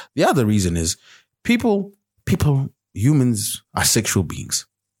reasons. The other reason is humans are sexual beings.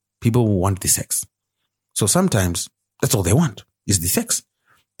 People want the sex. So sometimes that's all they want is the sex.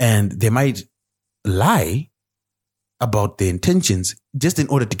 And they might lie about their intentions just in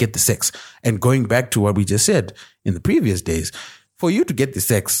order to get the sex. And going back to what we just said in the previous days, for you to get the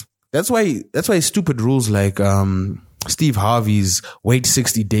sex, that's why stupid rules like Steve Harvey's wait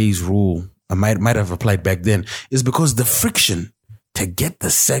 60 days rule might have applied back then, is because the friction to get the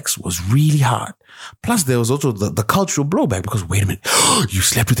sex was really hard. Plus, there was also the cultural blowback because, wait a minute, you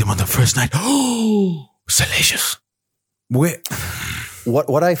slept with him on the first night. Oh, salacious.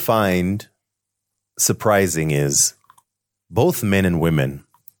 What I find surprising is both men and women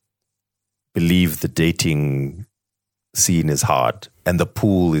believe the dating scene is hard and the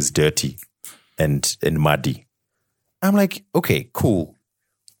pool is dirty and muddy. I'm like, okay, cool.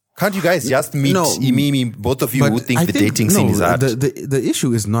 Can't you guys just meet Imimi, both of you who think the dating scene is hard? The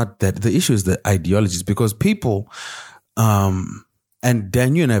issue is not that. The issue is the ideologies, because people, and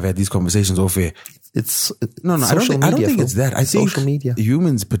Dan, you and I have had these conversations off air. I don't think it's that. I think social media.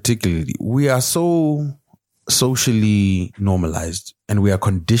 Humans particularly, we are so socially normalized and we are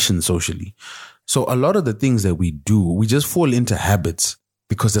conditioned socially. So a lot of the things that we do, we just fall into habits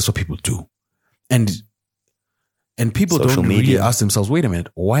because that's what people do. And people don't really ask themselves, wait a minute,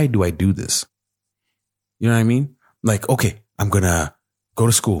 why do I do this? You know what I mean? Like, okay, I'm going to go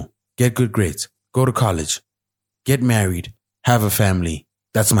to school, get good grades, go to college, get married, have a family.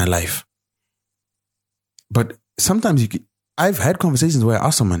 That's my life. But sometimes I've had conversations where I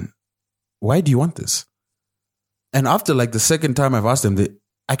ask someone, why do you want this? And after like the second time I've asked them,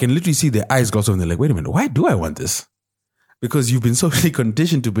 I can literally see their eyes gloss over and they're like, wait a minute, why do I want this? Because you've been socially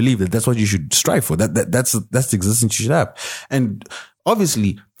conditioned to believe that that's what you should strive for. That's the existence you should have. And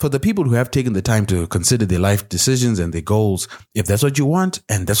obviously, for the people who have taken the time to consider their life decisions and their goals, if that's what you want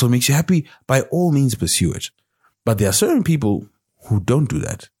and that's what makes you happy, by all means pursue it. But there are certain people who don't do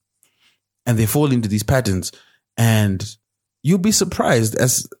that. And they fall into these patterns. And you'll be surprised,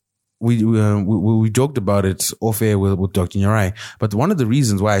 as we joked about it off air with Dr. Nyarai. But one of the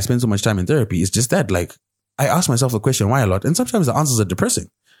reasons why I spend so much time in therapy is just that, like, I ask myself the question why a lot, and sometimes the answers are depressing.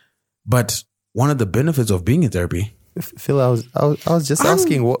 But one of the benefits of being in therapy, Phil, I was just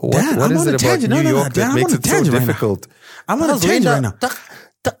asking what is it about New York that makes it so difficult? I'm on a tangent right now.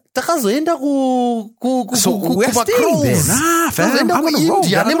 So we're staying there. Nah, fam, I'm on the road.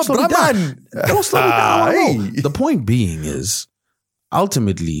 Don't slow me down. The point being is,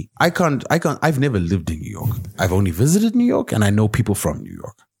 ultimately, I've never lived in New York. I've only visited New York and I know people from New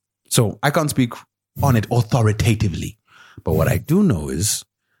York. So I can't speak on it authoritatively. But what I do know is,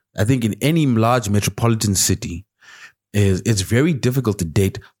 I think in any large metropolitan city, it's very difficult to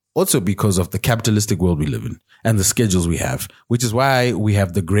date, also because of the capitalistic world we live in and the schedules we have, which is why we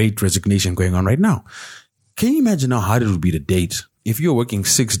have the great resignation going on right now. Can you imagine how hard it would be to date if you're working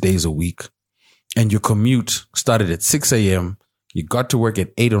 6 days a week and your commute started at 6 a.m., you got to work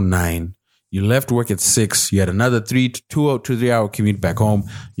at 8 or 9, you left work at 6, you had another 2 to 3 hour commute back home,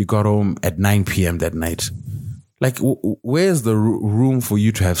 you got home at 9 p.m. that night. Like, where's the room for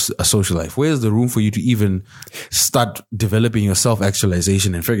you to have a social life? Where's the room for you to even start developing your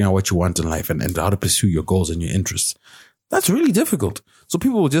self-actualization and figuring out what you want in life and how to pursue your goals and your interests? That's really difficult. So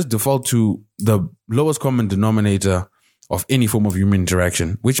people will just default to the lowest common denominator of any form of human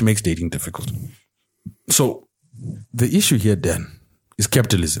interaction, which makes dating difficult. So the issue here, Dan, is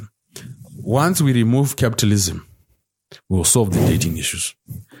capitalism. Once we remove capitalism, we'll solve the dating issues.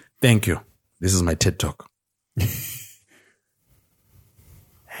 Thank you. This is my TED Talk.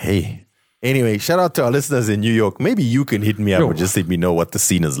 Hey. Anyway, shout out to our listeners in New York. Maybe you can hit me up and just let me know what the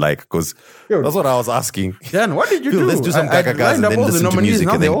scene is like, because that's what I was asking. Dan, what did you do? Let's do some gagagas and then listen to music.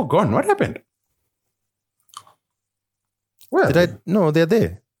 Now they're all gone. What happened? Where? No, they're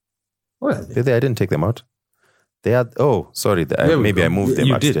there. Where? They're there. I didn't take them out. They are. Oh, sorry. Maybe I moved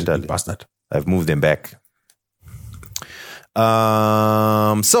them accidentally. I've moved them back.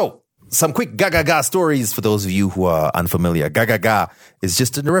 So some quick Gaga stories for those of you who are unfamiliar. Gaga is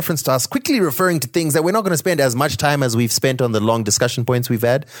just a reference to us quickly referring to things that we're not going to spend as much time as we've spent on the long discussion points we've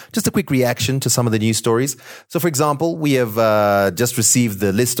had. Just a quick reaction to some of the news stories. So, for example, we have just received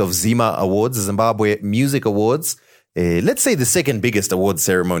the list of Zima Awards, the Zimbabwe Music Awards. Let's say the second biggest awards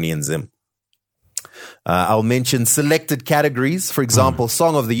ceremony in Zim. I'll mention selected categories. For example,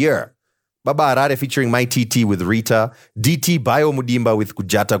 Song of the Year. Baba Harare featuring My TT with Rita, DT Bio Mudimba with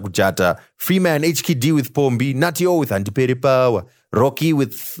Kujata Kujata, Freeman HKD with Pombi, Natio with Antiperi Power, Rocky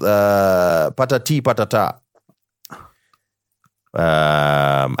with Patati Patata.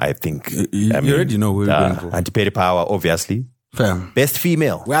 I think You already know who we're going for. Antipede Power, obviously. Fam. Best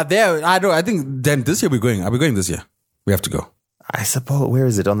female. We are there. I think then this year we're going. Are we going this year? We have to go. I suppose, where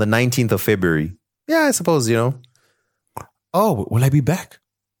is it? On the 19th of February. Yeah, I suppose, Oh, will I be back?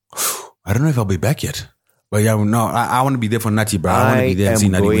 I don't know if I'll be back yet. But yeah, no, I want to be there for Natty, bro. I want to be there and see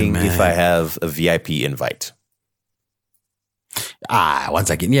am Natty going win, man. if I have a VIP invite. Once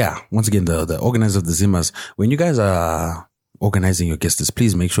again, the organizers of the Zimas, when you guys are organizing your guest list,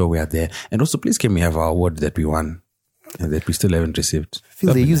 please make sure we are there. And also, please can we have our award that we won and that we still haven't received? I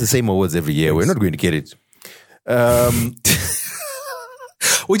feel they use the same awards every year. We're not going to get it.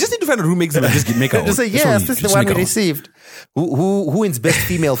 We just need to find out who makes them and just make our Just say, yes, this is the one we received. Who wins best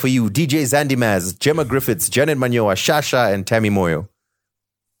female for you? DJ Zandimaz, Gemma Griffiths, Janet Manyoa, Shasha, and Tammy Moyo.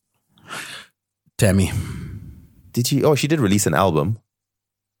 Tammy. Did she? Oh, she did release an album.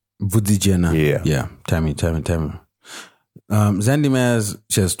 Vudijena. Yeah. Tammy. Zandimaz,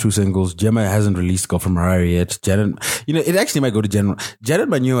 she has 2 singles. Gemma hasn't released Go From Mariah yet. Janet, it actually might go to Janet. Janet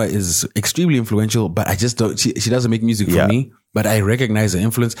Manyoa is extremely influential, but I just don't, she doesn't make music for me, but I recognize the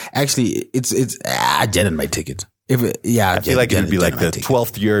influence. Actually, it's Janet might take it. I feel like it would be like the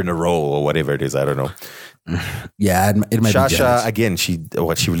 12th year in a row or whatever it is. I don't know. Yeah, it might be Shasha, again, she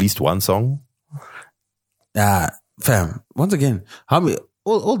released 1 song. Fam, once again, how many,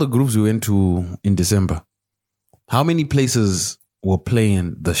 all the groups we went to in December, how many places were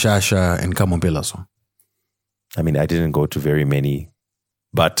playing the Shasha and Kamompela song? I mean, I didn't go to very many,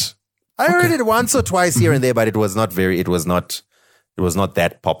 but I heard it once or twice here and there, but it was not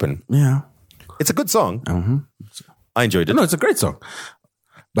that poppin'. Yeah. It's a good song. Mm-hmm. I enjoyed it. No, it's a great song.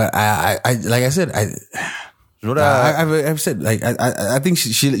 But I like I said, I've said, like, I think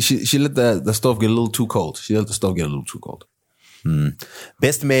she let the stove get a little too cold.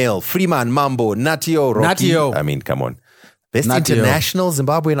 Best male, Freeman, Mambo, Natio, Rocky. Natio. I mean, come on. Best Natio. international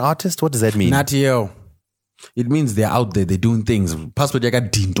Zimbabwean artist? What does that mean? Natio. It means they're out there, they're doing things. Passport yaga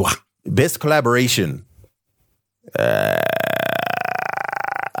dindwa. Best collaboration.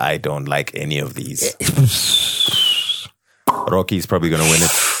 I don't like any of these. Rocky's probably going to win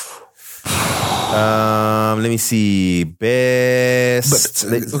it. Let me see. Best.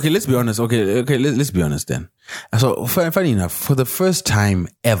 Let's be honest. Let's be honest then. So, funny enough, for the first time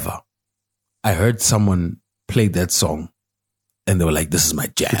ever, I heard someone play that song and they were like, this is my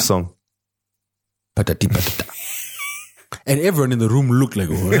jam. Which song? Patati patata. And everyone in the room looked like,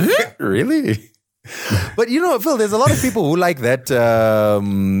 what? Really? But Phil, there's a lot of people who like that,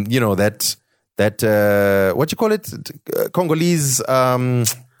 what you call it? Congolese,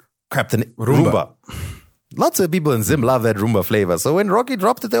 Rumba. Lots of people in Zim love that Rumba flavor. So when Rocky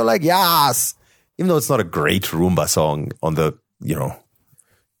dropped it, they were like, yes. Even though it's not a great Rumba song on the,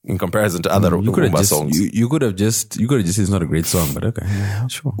 in comparison to other Rumba songs. You could have just said it's not a great song, but okay. Yeah,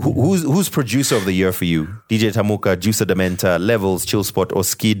 sure. Who's producer of the year for you? DJ Tamuka, Juicer Dementa, Levels, Chill Spot, or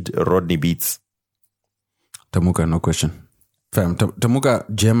Skid, Rodney Beats? Tamuka, no question. Fam,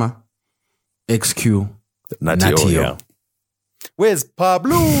 Tamuka, Gemma, XQ, Natio. Yeah. Where's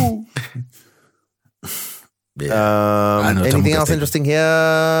Pablo? Anything else interesting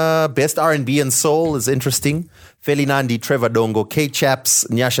here? Best R&B and Soul is interesting. Felinandi, Trevor Dongo, K-Chaps,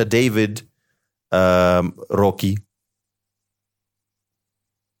 Nyasha David, Rocky.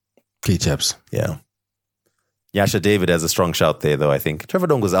 K-Chaps. Yeah. Nyasha David has a strong shout there, though, I think. Trevor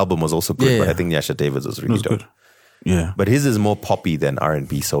Dongo's album was also good, but I think Nyasha David's was really dope. Good. Yeah. But his is more poppy than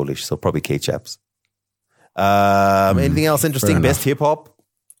R&B soulish, so probably K-Chaps. Anything else interesting? Best hip-hop?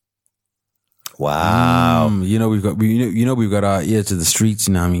 Wow. We've got our ear to the streets.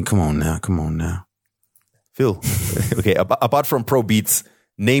 I mean, come on now. Phil, okay, apart from Pro Beats,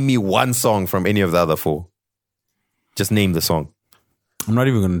 name me one song from any of the other 4. Just name the song. I'm not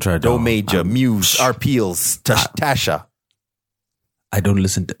even going to try to. Do Major, Muse, RPLs, Tasha. I don't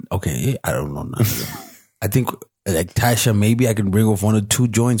listen to, okay, I don't know none of them. I think, like Tasha, maybe I can bring off 1 or 2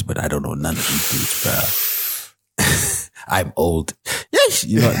 joints, but I don't know none of these dudes, bro. I'm old. Yes,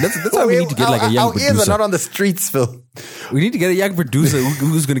 that's why we need to get like a young producer. Our ears are not on the streets, Phil. We need to get a young producer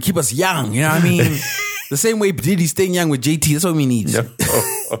who's going to keep us young. You know what I mean? The same way Diddy's staying young with JT. That's what we need. Shout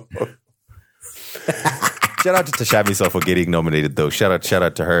out to Tasha Soul for getting nominated, though. Shout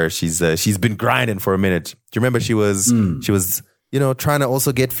out to her. She's been grinding for a minute. Do you remember she was trying to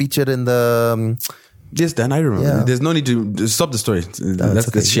also get featured in the. Yes, Dan, I remember. Yeah. There's no need to stop the story.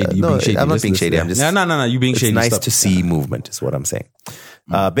 That's shady. Yeah. No, being shady. I'm not being shady. I'm just. No. You being shady. It's nice to see movement, is what I'm saying.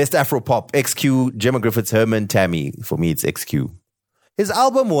 Best Afro Pop: XQ, Gemma Griffiths, Herman, Tammy. For me, it's XQ. His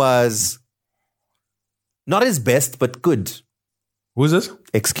album was not his best, but good. Who's this?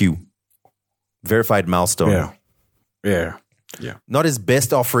 XQ. Verified Milestone. Yeah. Yeah. Not his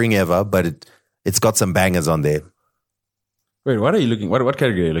best offering ever, but it's got some bangers on there. Wait, what are you looking? What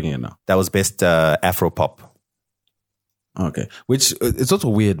category are you looking at now? That was best Afro pop. Okay, which it's also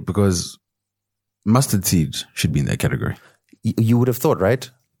weird because Mustard Seed should be in that category. You would have thought, right?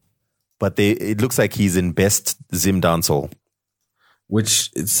 But it looks like he's in best Zim dancehall. Which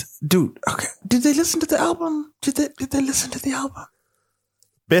it's dude. Okay, did they listen to the album? Did they listen to the album?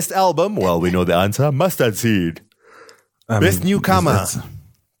 Best album? Well, we know the answer. Mustard Seed. Best newcomer.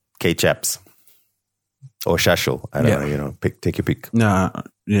 K-Chaps. Or Shashel. I don't know, take your pick. Nah,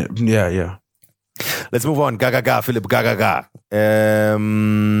 yeah. Let's move on. Gaga, Philip Gaga.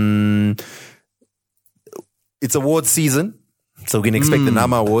 It's awards season, so we can expect the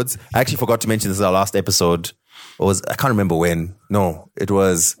NAMA Awards. I actually forgot to mention this in our last episode. I can't remember when. No, it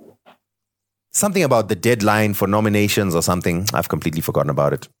was something about the deadline for nominations or something. I've completely forgotten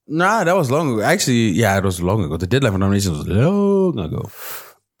about it. Nah, that was long ago. Actually, yeah, it was long ago. The deadline for nominations was long ago.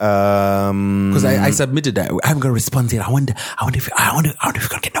 Because I submitted that. I'm gonna respond to it. I wonder if we're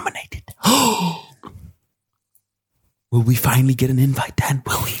gonna get nominated. Will we finally get an invite, Dan?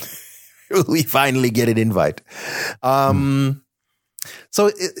 Will we? Will we finally get an invite?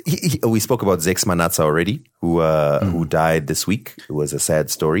 So we spoke about Zex Manatsa already, who died this week. It was a sad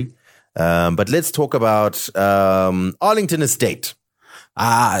story. But let's talk about Arlington Estate.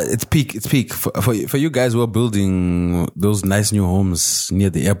 It's peak for you guys who are building those nice new homes near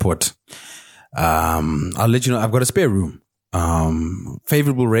the airport. I'll let you know. I've got a spare room.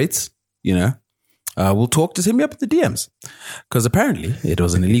 Favorable rates, we'll talk. Just hit me up in the DMs, because apparently it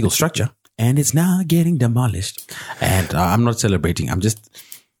was an illegal structure and it's now getting demolished. And I'm not celebrating. I'm just,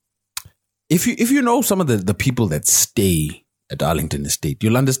 if you know some of the people that stay at Arlington Estate,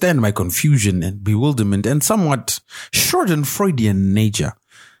 you'll understand my confusion and bewilderment and somewhat short and Freudian nature.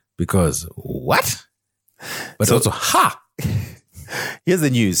 Because what? But also, Here's the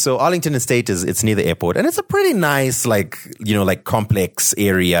news. So Arlington Estate it's near the airport, and it's a pretty nice, like complex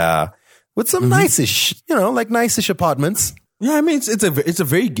area with some nice-ish, nice-ish apartments. Yeah, I mean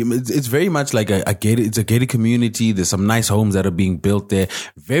it's very much like a gated community. There's some nice homes that are being built there.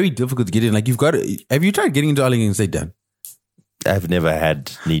 Very difficult to get in. Like have you tried getting into Arlington Estate, Dan? I've never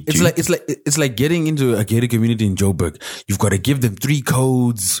had need to. It's like getting into a gated community in Joburg. You've got to give them 3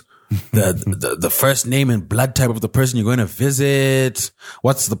 codes. The first name and blood type of the person you're going to visit.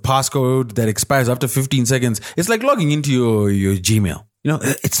 What's the passcode that expires after 15 seconds? It's like logging into your Gmail.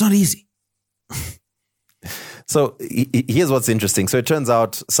 It's not easy. So here's what's interesting. So it turns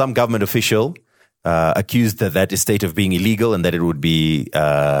out some government official accused that estate of being illegal and that it would be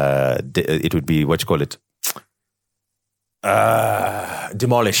what you call it,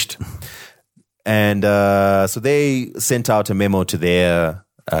 demolished. And so they sent out a memo to their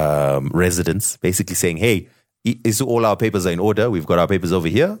residents, basically saying, "Hey, all our papers are in order. We've got our papers over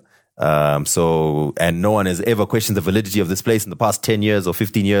here. And no one has ever questioned the validity of this place in the past 10 years or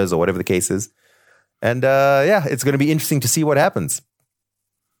 15 years or whatever the case is. And it's going to be interesting to see what happens."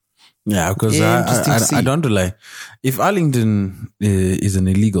 Yeah, because I don't lie. If Arlington is an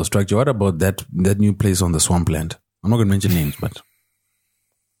illegal structure, what about that new place on the swampland? I'm not going to mention names, but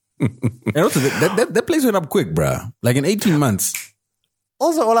and also that place went up quick, bruh. Like in 18 months.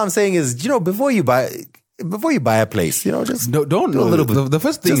 Also, all I'm saying is, before you buy a place, just don't. Do a little bit. The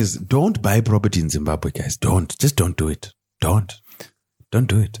first thing is don't buy property in Zimbabwe, guys. Don't do it. Don't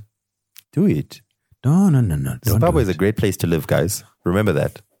do it. Do it. No. Zimbabwe is a great place to live, guys. Remember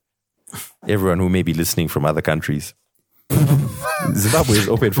that. Everyone who may be listening from other countries. Zimbabwe is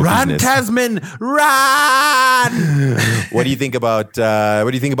open for business. Run, Tasman, run! What do you think about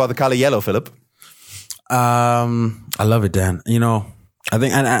the color yellow, Philip? I love it, Dan. I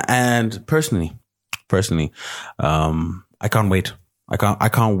think, and personally, I can't wait. I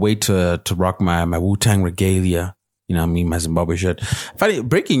can't wait to rock my Wu-Tang regalia. My Zimbabwe shirt. Funny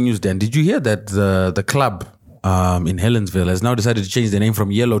breaking news, Dan. Did you hear that the club in Helensville has now decided to change their name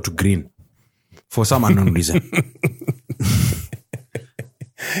from yellow to green for some unknown reason?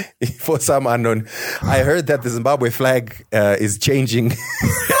 For some unknown, I heard that the Zimbabwe flag is changing. It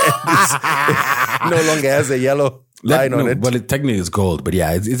no longer has a yellow line on it. Well, technically it's gold, but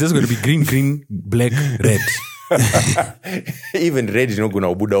yeah, it's just going to be green, black, red. Even red is not going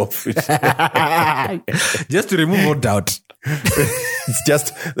to build off. Just to remove all doubt. It's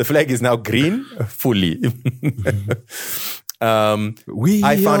just the flag is now green fully.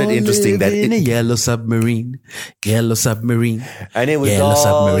 I found it interesting that in a yellow submarine, and it was yellow all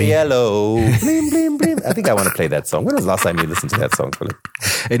submarine. yellow. Blim, blim, blim. I think I want to play that song. When was the last time you listened to that song, Philip?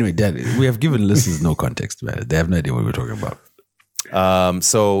 Anyway, Dad, we have given listeners no context, man. They have no idea what we're talking about.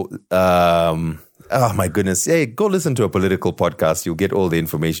 Oh my goodness. Hey, go listen to a political podcast. You'll get all the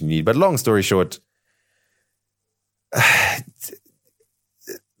information you need. But long story short,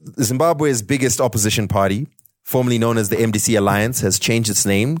 Zimbabwe's biggest opposition party, formerly known as the MDC Alliance, has changed its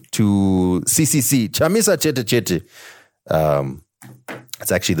name to CCC, Chamisa Chete Chete.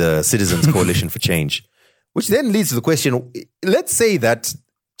 It's actually the Citizens Coalition for Change, which then leads to the question, let's say that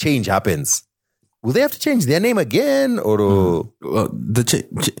change happens. Will they have to change their name again? Or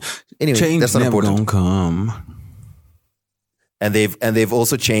anyway, change that's not never important. gonna come. And they've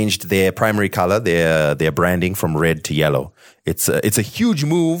also changed their primary color, their branding from red to yellow. It's a huge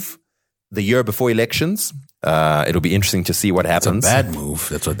move the year before elections. It'll be interesting to see what happens. It's a bad move.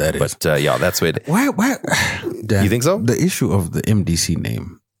 That's what that is. But yeah, that's where. Why? Dan, you think so? The issue of the MDC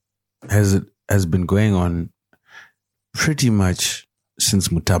name has been going on pretty much since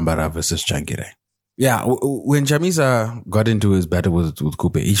Mutambara versus Changire. Yeah, when Chamisa got into his battle with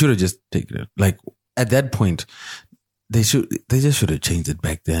Kupe, he should have just taken it. Like at that point, they just should have changed it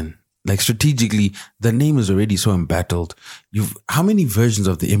back then. Like strategically, the name is already so embattled. How many versions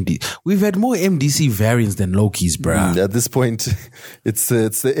of the MD? We've had more MDC variants than Loki's, bruh. At this point, it's the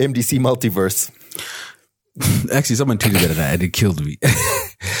MDC multiverse. Actually, someone tweeted that and it killed me.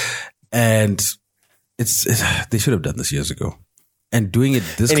 And they should have done this years ago. And doing it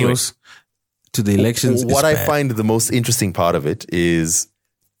this close to the elections. What I find the most interesting part of it is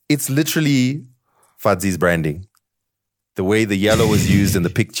it's literally Fadzi's branding. The way the yellow was used in the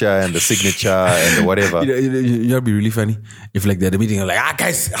picture and the signature and the whatever. You know, it'd be really funny if like they're at a meeting, like,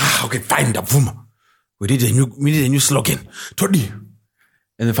 guys, okay, fine, we need a new slogan. Todi.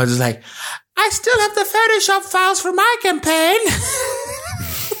 And the father's like, I still have the Photoshop files for my campaign.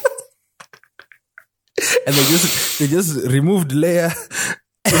 And they just removed layer.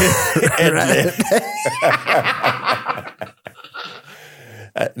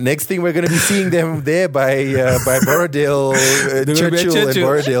 Next thing we're going to be seeing them there by Borrowdale, Churchill and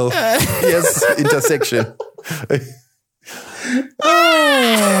Borrowdale. Yes, intersection.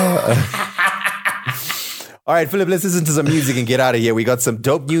 All right, Philip, let's listen to some music and get out of here. We got some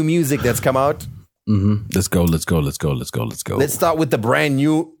dope new music that's come out. Mm-hmm. Let's go. Let's start with the brand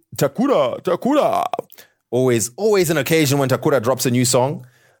new Takura. Always an occasion when Takura drops a new song.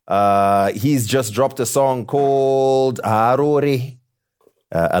 He's just dropped a song called Arore.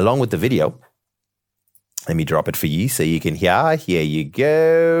 Along with the video. Let me drop it for you so you can hear. Here you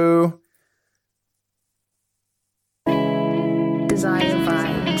go. Desire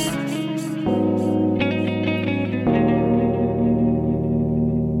Vibes.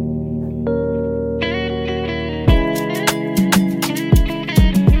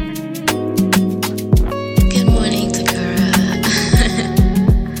 Good morning, Takura.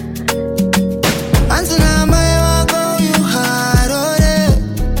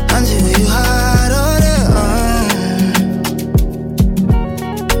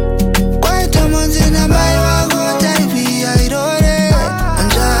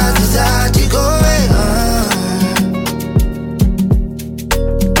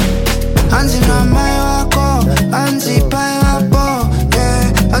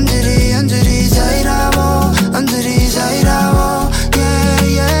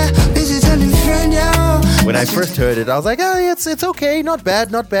 When I first heard it, I was like, it's okay, not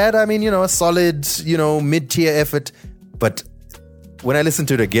bad. I mean, a solid, mid-tier effort. But when I listened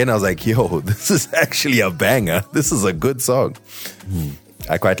to it again, I was like, yo, this is actually a banger. This is a good song.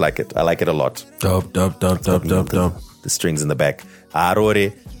 I quite like it. I like it a lot. Dope. The strings in the back.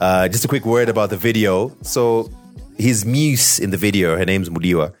 Arore. Just a quick word about the video. So his muse in the video, her name's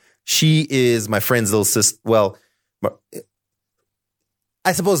Mudiwa. She is my friend's little sister. Well,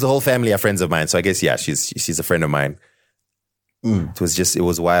 I suppose the whole family are friends of mine. So I guess, yeah, she's a friend of mine. It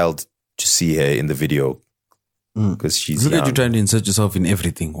was wild to see her in the video because she's Look young. at you trying to insert yourself in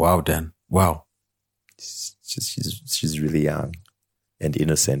everything. Wow, Dan. Wow. She's really young and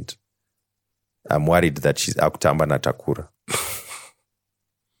innocent. I'm worried that she's akutamba na Takura.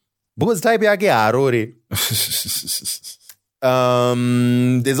 Because type yake Arore.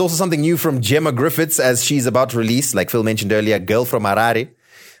 There's also something new from Gemma Griffiths as she's about to release, like Phil mentioned earlier, Girl from Harare.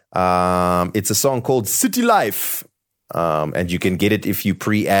 It's a song called City Life. And you can get it if you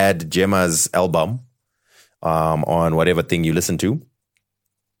pre-add Gemma's album on whatever thing you listen to.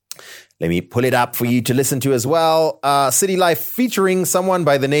 Let me pull it up for you to listen to as well. City Life featuring someone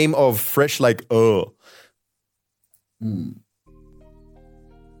by the name of Fresh Like I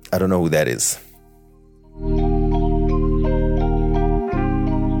don't know who that is.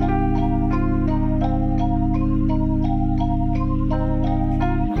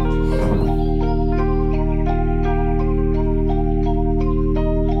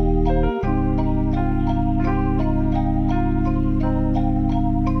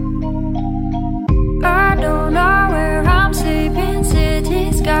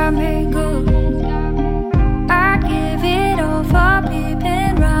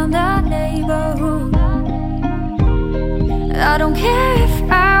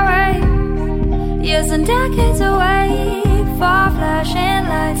 Years and decades away, far flashing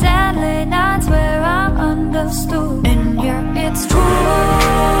lights and late nights where I'm understood. And yeah, it's true.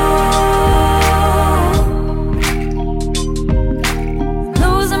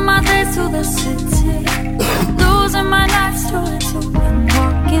 Losing my days to the city, losing my nights to it too, and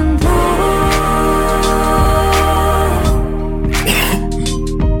walking through.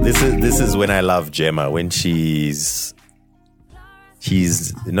 This is when I love Gemma, when she's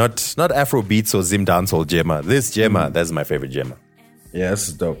not Afrobeats or Zim dancehall Gemma. This Gemma, that's my favorite Gemma. Yeah, this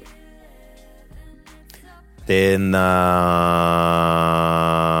is dope. Then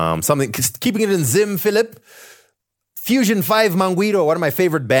something, keeping it in Zim, Philip. Fusion 5 Manguito, one of my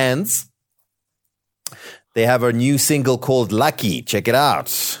favorite bands. They have a new single called Lucky. Check it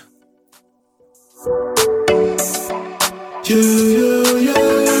out.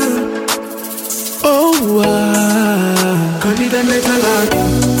 Oh, wow. Confident like a lot.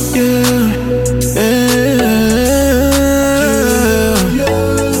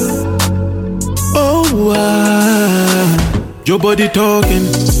 Oh, wow. Your body talking,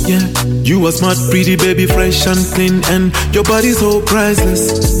 yeah. You are smart, pretty baby, fresh and clean, and your body so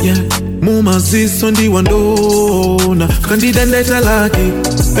priceless, yeah. Muma sis on the window, confident like a lot.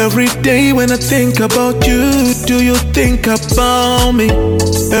 Every day when I think about you, do you think about me?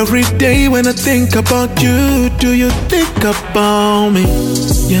 Every day when I think about you, do you think about me?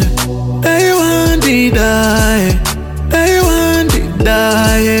 Yeah. I want to die. I want to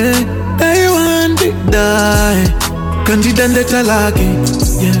die. Yeah. I want to die. Confident that I like it.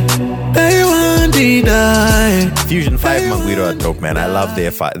 Yeah. I want to die. Fusion 5 Manguito are dope, man. I love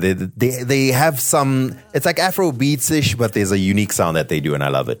their they have some, it's like Afro beats-ish, but there's a unique sound that they do, and I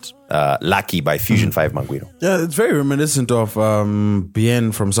love it. Lucky by Fusion 5 Manguito. Yeah, it's very reminiscent of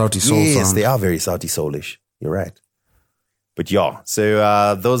Bien from Sauti Soul. Yes, song. they are very Sauti Soulish. You're right. But yeah,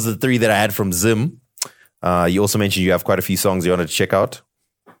 so those are the three that I had from Zim. You also mentioned you have quite a few songs you wanted to check out.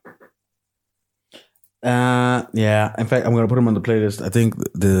 Yeah. In fact, I'm gonna put them on the playlist. I think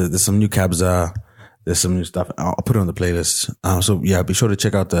there's some new Kabza, there's some new stuff. I'll put it on the playlist. So yeah, be sure to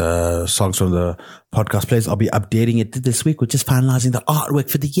check out the songs from the podcast playlist. I'll be updating it this week. We're just finalizing the artwork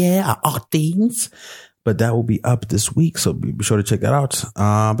for the year, our art themes. But that will be up this week, so be sure to check that out.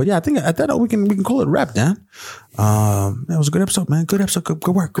 But yeah, I think at that we can call it a wrap, Dan. It was a good episode, man. Good episode. Good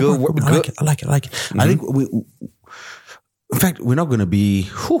work. Good work. I like it. Mm-hmm. I think in fact, we're not going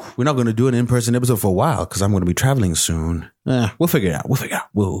to do an in-person episode for a while because I'm going to be traveling soon. We'll figure it out.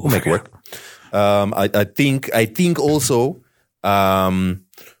 We'll make it work. I think also,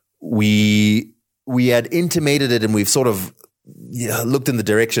 we had intimated it and we've sort of looked in the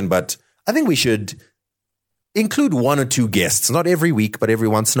direction, but I think we should include one or two guests, not every week, but every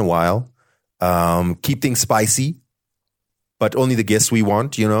once in a while. Keep things spicy, but only the guests we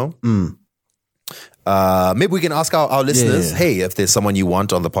want, you know? Maybe we can ask our listeners, hey, if there's someone you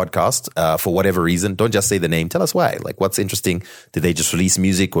want on the podcast, for whatever reason, don't just say the name. Tell us why. Like, what's interesting? Did they just release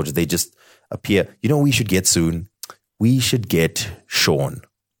music or did they just appear? You know what we should get soon? We should get Sean.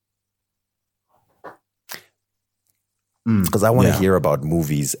 Because I want to hear about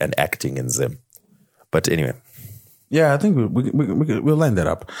movies and acting in Zim. But anyway. Yeah, I think we'll line that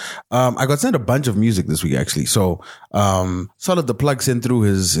up. I got sent a bunch of music this week, actually. So, Solid the Plug sent through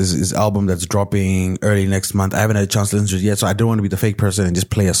his album that's dropping early next month. I haven't had a chance to listen to it yet, so I don't want to be the fake person and just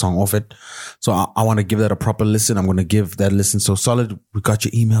play a song off it. So I want to give that a proper listen. I'm going to give that a listen. So Solid, we got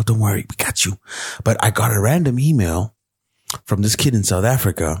your email. Don't worry. We got you. But I got a random email from this kid in South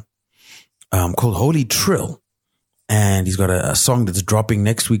Africa, called Holy Trill. And he's got a song that's dropping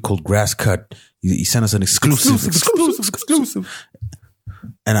next week called Grass Cut. He sent us an exclusive.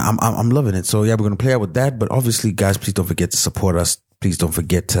 And I'm loving it. So yeah, we're going to play out with that. But obviously, guys, please don't forget to support us. Please don't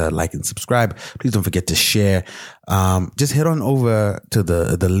forget to like and subscribe. Please don't forget to share. Just head on over to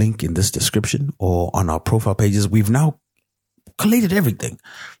the link in this description or on our profile pages. We've now collated everything.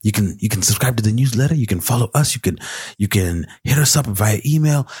 You can subscribe to the newsletter. You can follow us. You can hit us up via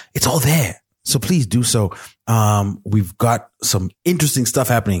email. It's all there. So please do so. We've got some interesting stuff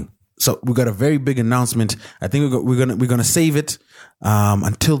happening. So we've got a very big announcement. I think we're gonna save it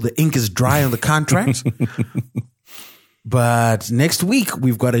until the ink is dry on the contract. But next week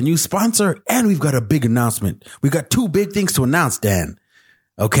we've got a new sponsor and we've got a big announcement. We got two big things to announce, Dan.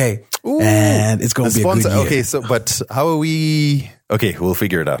 Okay, and it's gonna be a good year. Okay, so but how are we? Okay, we'll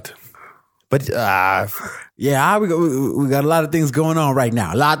figure it out. But yeah, we got a lot of things going on right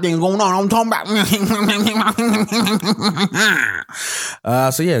now. A lot of things going on. I'm talking about.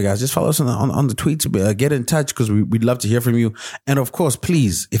 So yeah, guys, just follow us on the tweets. Get in touch because we'd love to hear from you. And of course,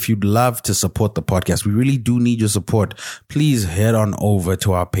 please, if you'd love to support the podcast, we really do need your support. Please head on over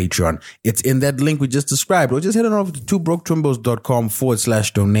to our Patreon. It's in that link we just described, or just head on over to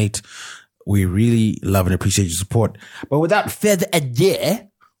twobroketrimbos.com/donate. We really love and appreciate your support. But without further ado,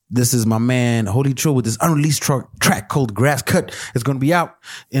 this is my man Holy Trill with this unreleased track called Grass Cut. It's going to be out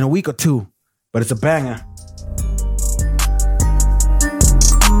in a week or two, but it's a banger.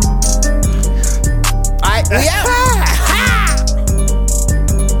 Alright, we out.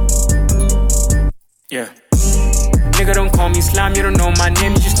 Yeah. Nigga, don't call me slime, you don't know my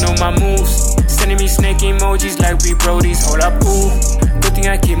name, you just know my moves. Sending me snake emojis like we brodies, hold up, ooh. Good thing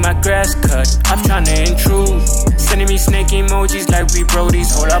I keep my grass cut, I'm tryna intrude. Sending me snake emojis like we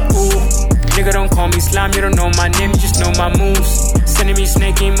brodies, hold up, ooh. Nigga, don't call me slime, you don't know my name, you just know my moves. Sending me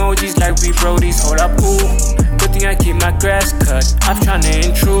snake emojis like we brodies, hold up, ooh. Good thing I keep my grass cut, I'm tryna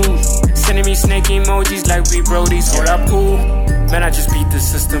intrude. Sending me snake emojis like we brodies, hold up, ooh. Man, I just beat the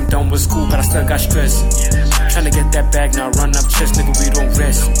system, done with school, but I still got stress. Tryna get that bag, now run up chest, nigga, we don't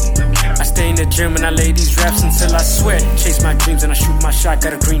rest. I stay in the gym and I lay these raps until I sweat. Chase my dreams and I shoot my shot,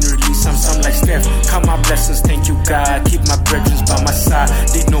 got a green release, I'm something like Steph. Count my blessings, thank you God, keep my brethren by my side.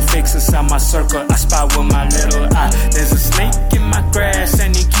 Need no fakes inside my circle, I spy with my little eye. There's a snake in my grass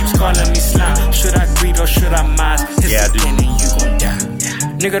and he keeps calling me slime. Should I greet or should I mind? His again and you gon' die.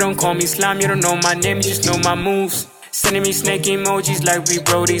 Nigga, don't call me slime, you don't know my name, you just know my moves. Sending me snake emojis like we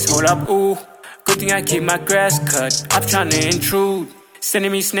brodies, hold up, ooh. Good thing I keep my grass cut, I'm tryna intrude.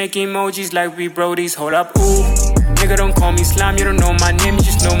 Sending me snake emojis like we brodies, hold up, ooh. Nigga, don't call me slime, you don't know my name, you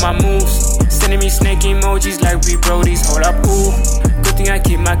just know my moves. Sending me snake emojis like we brodies, hold up, ooh. Good thing I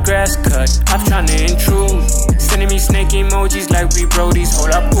keep my grass cut, I'm tryna intrude. Sending me snake emojis like we brodies,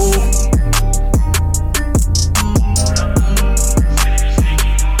 hold up, ooh.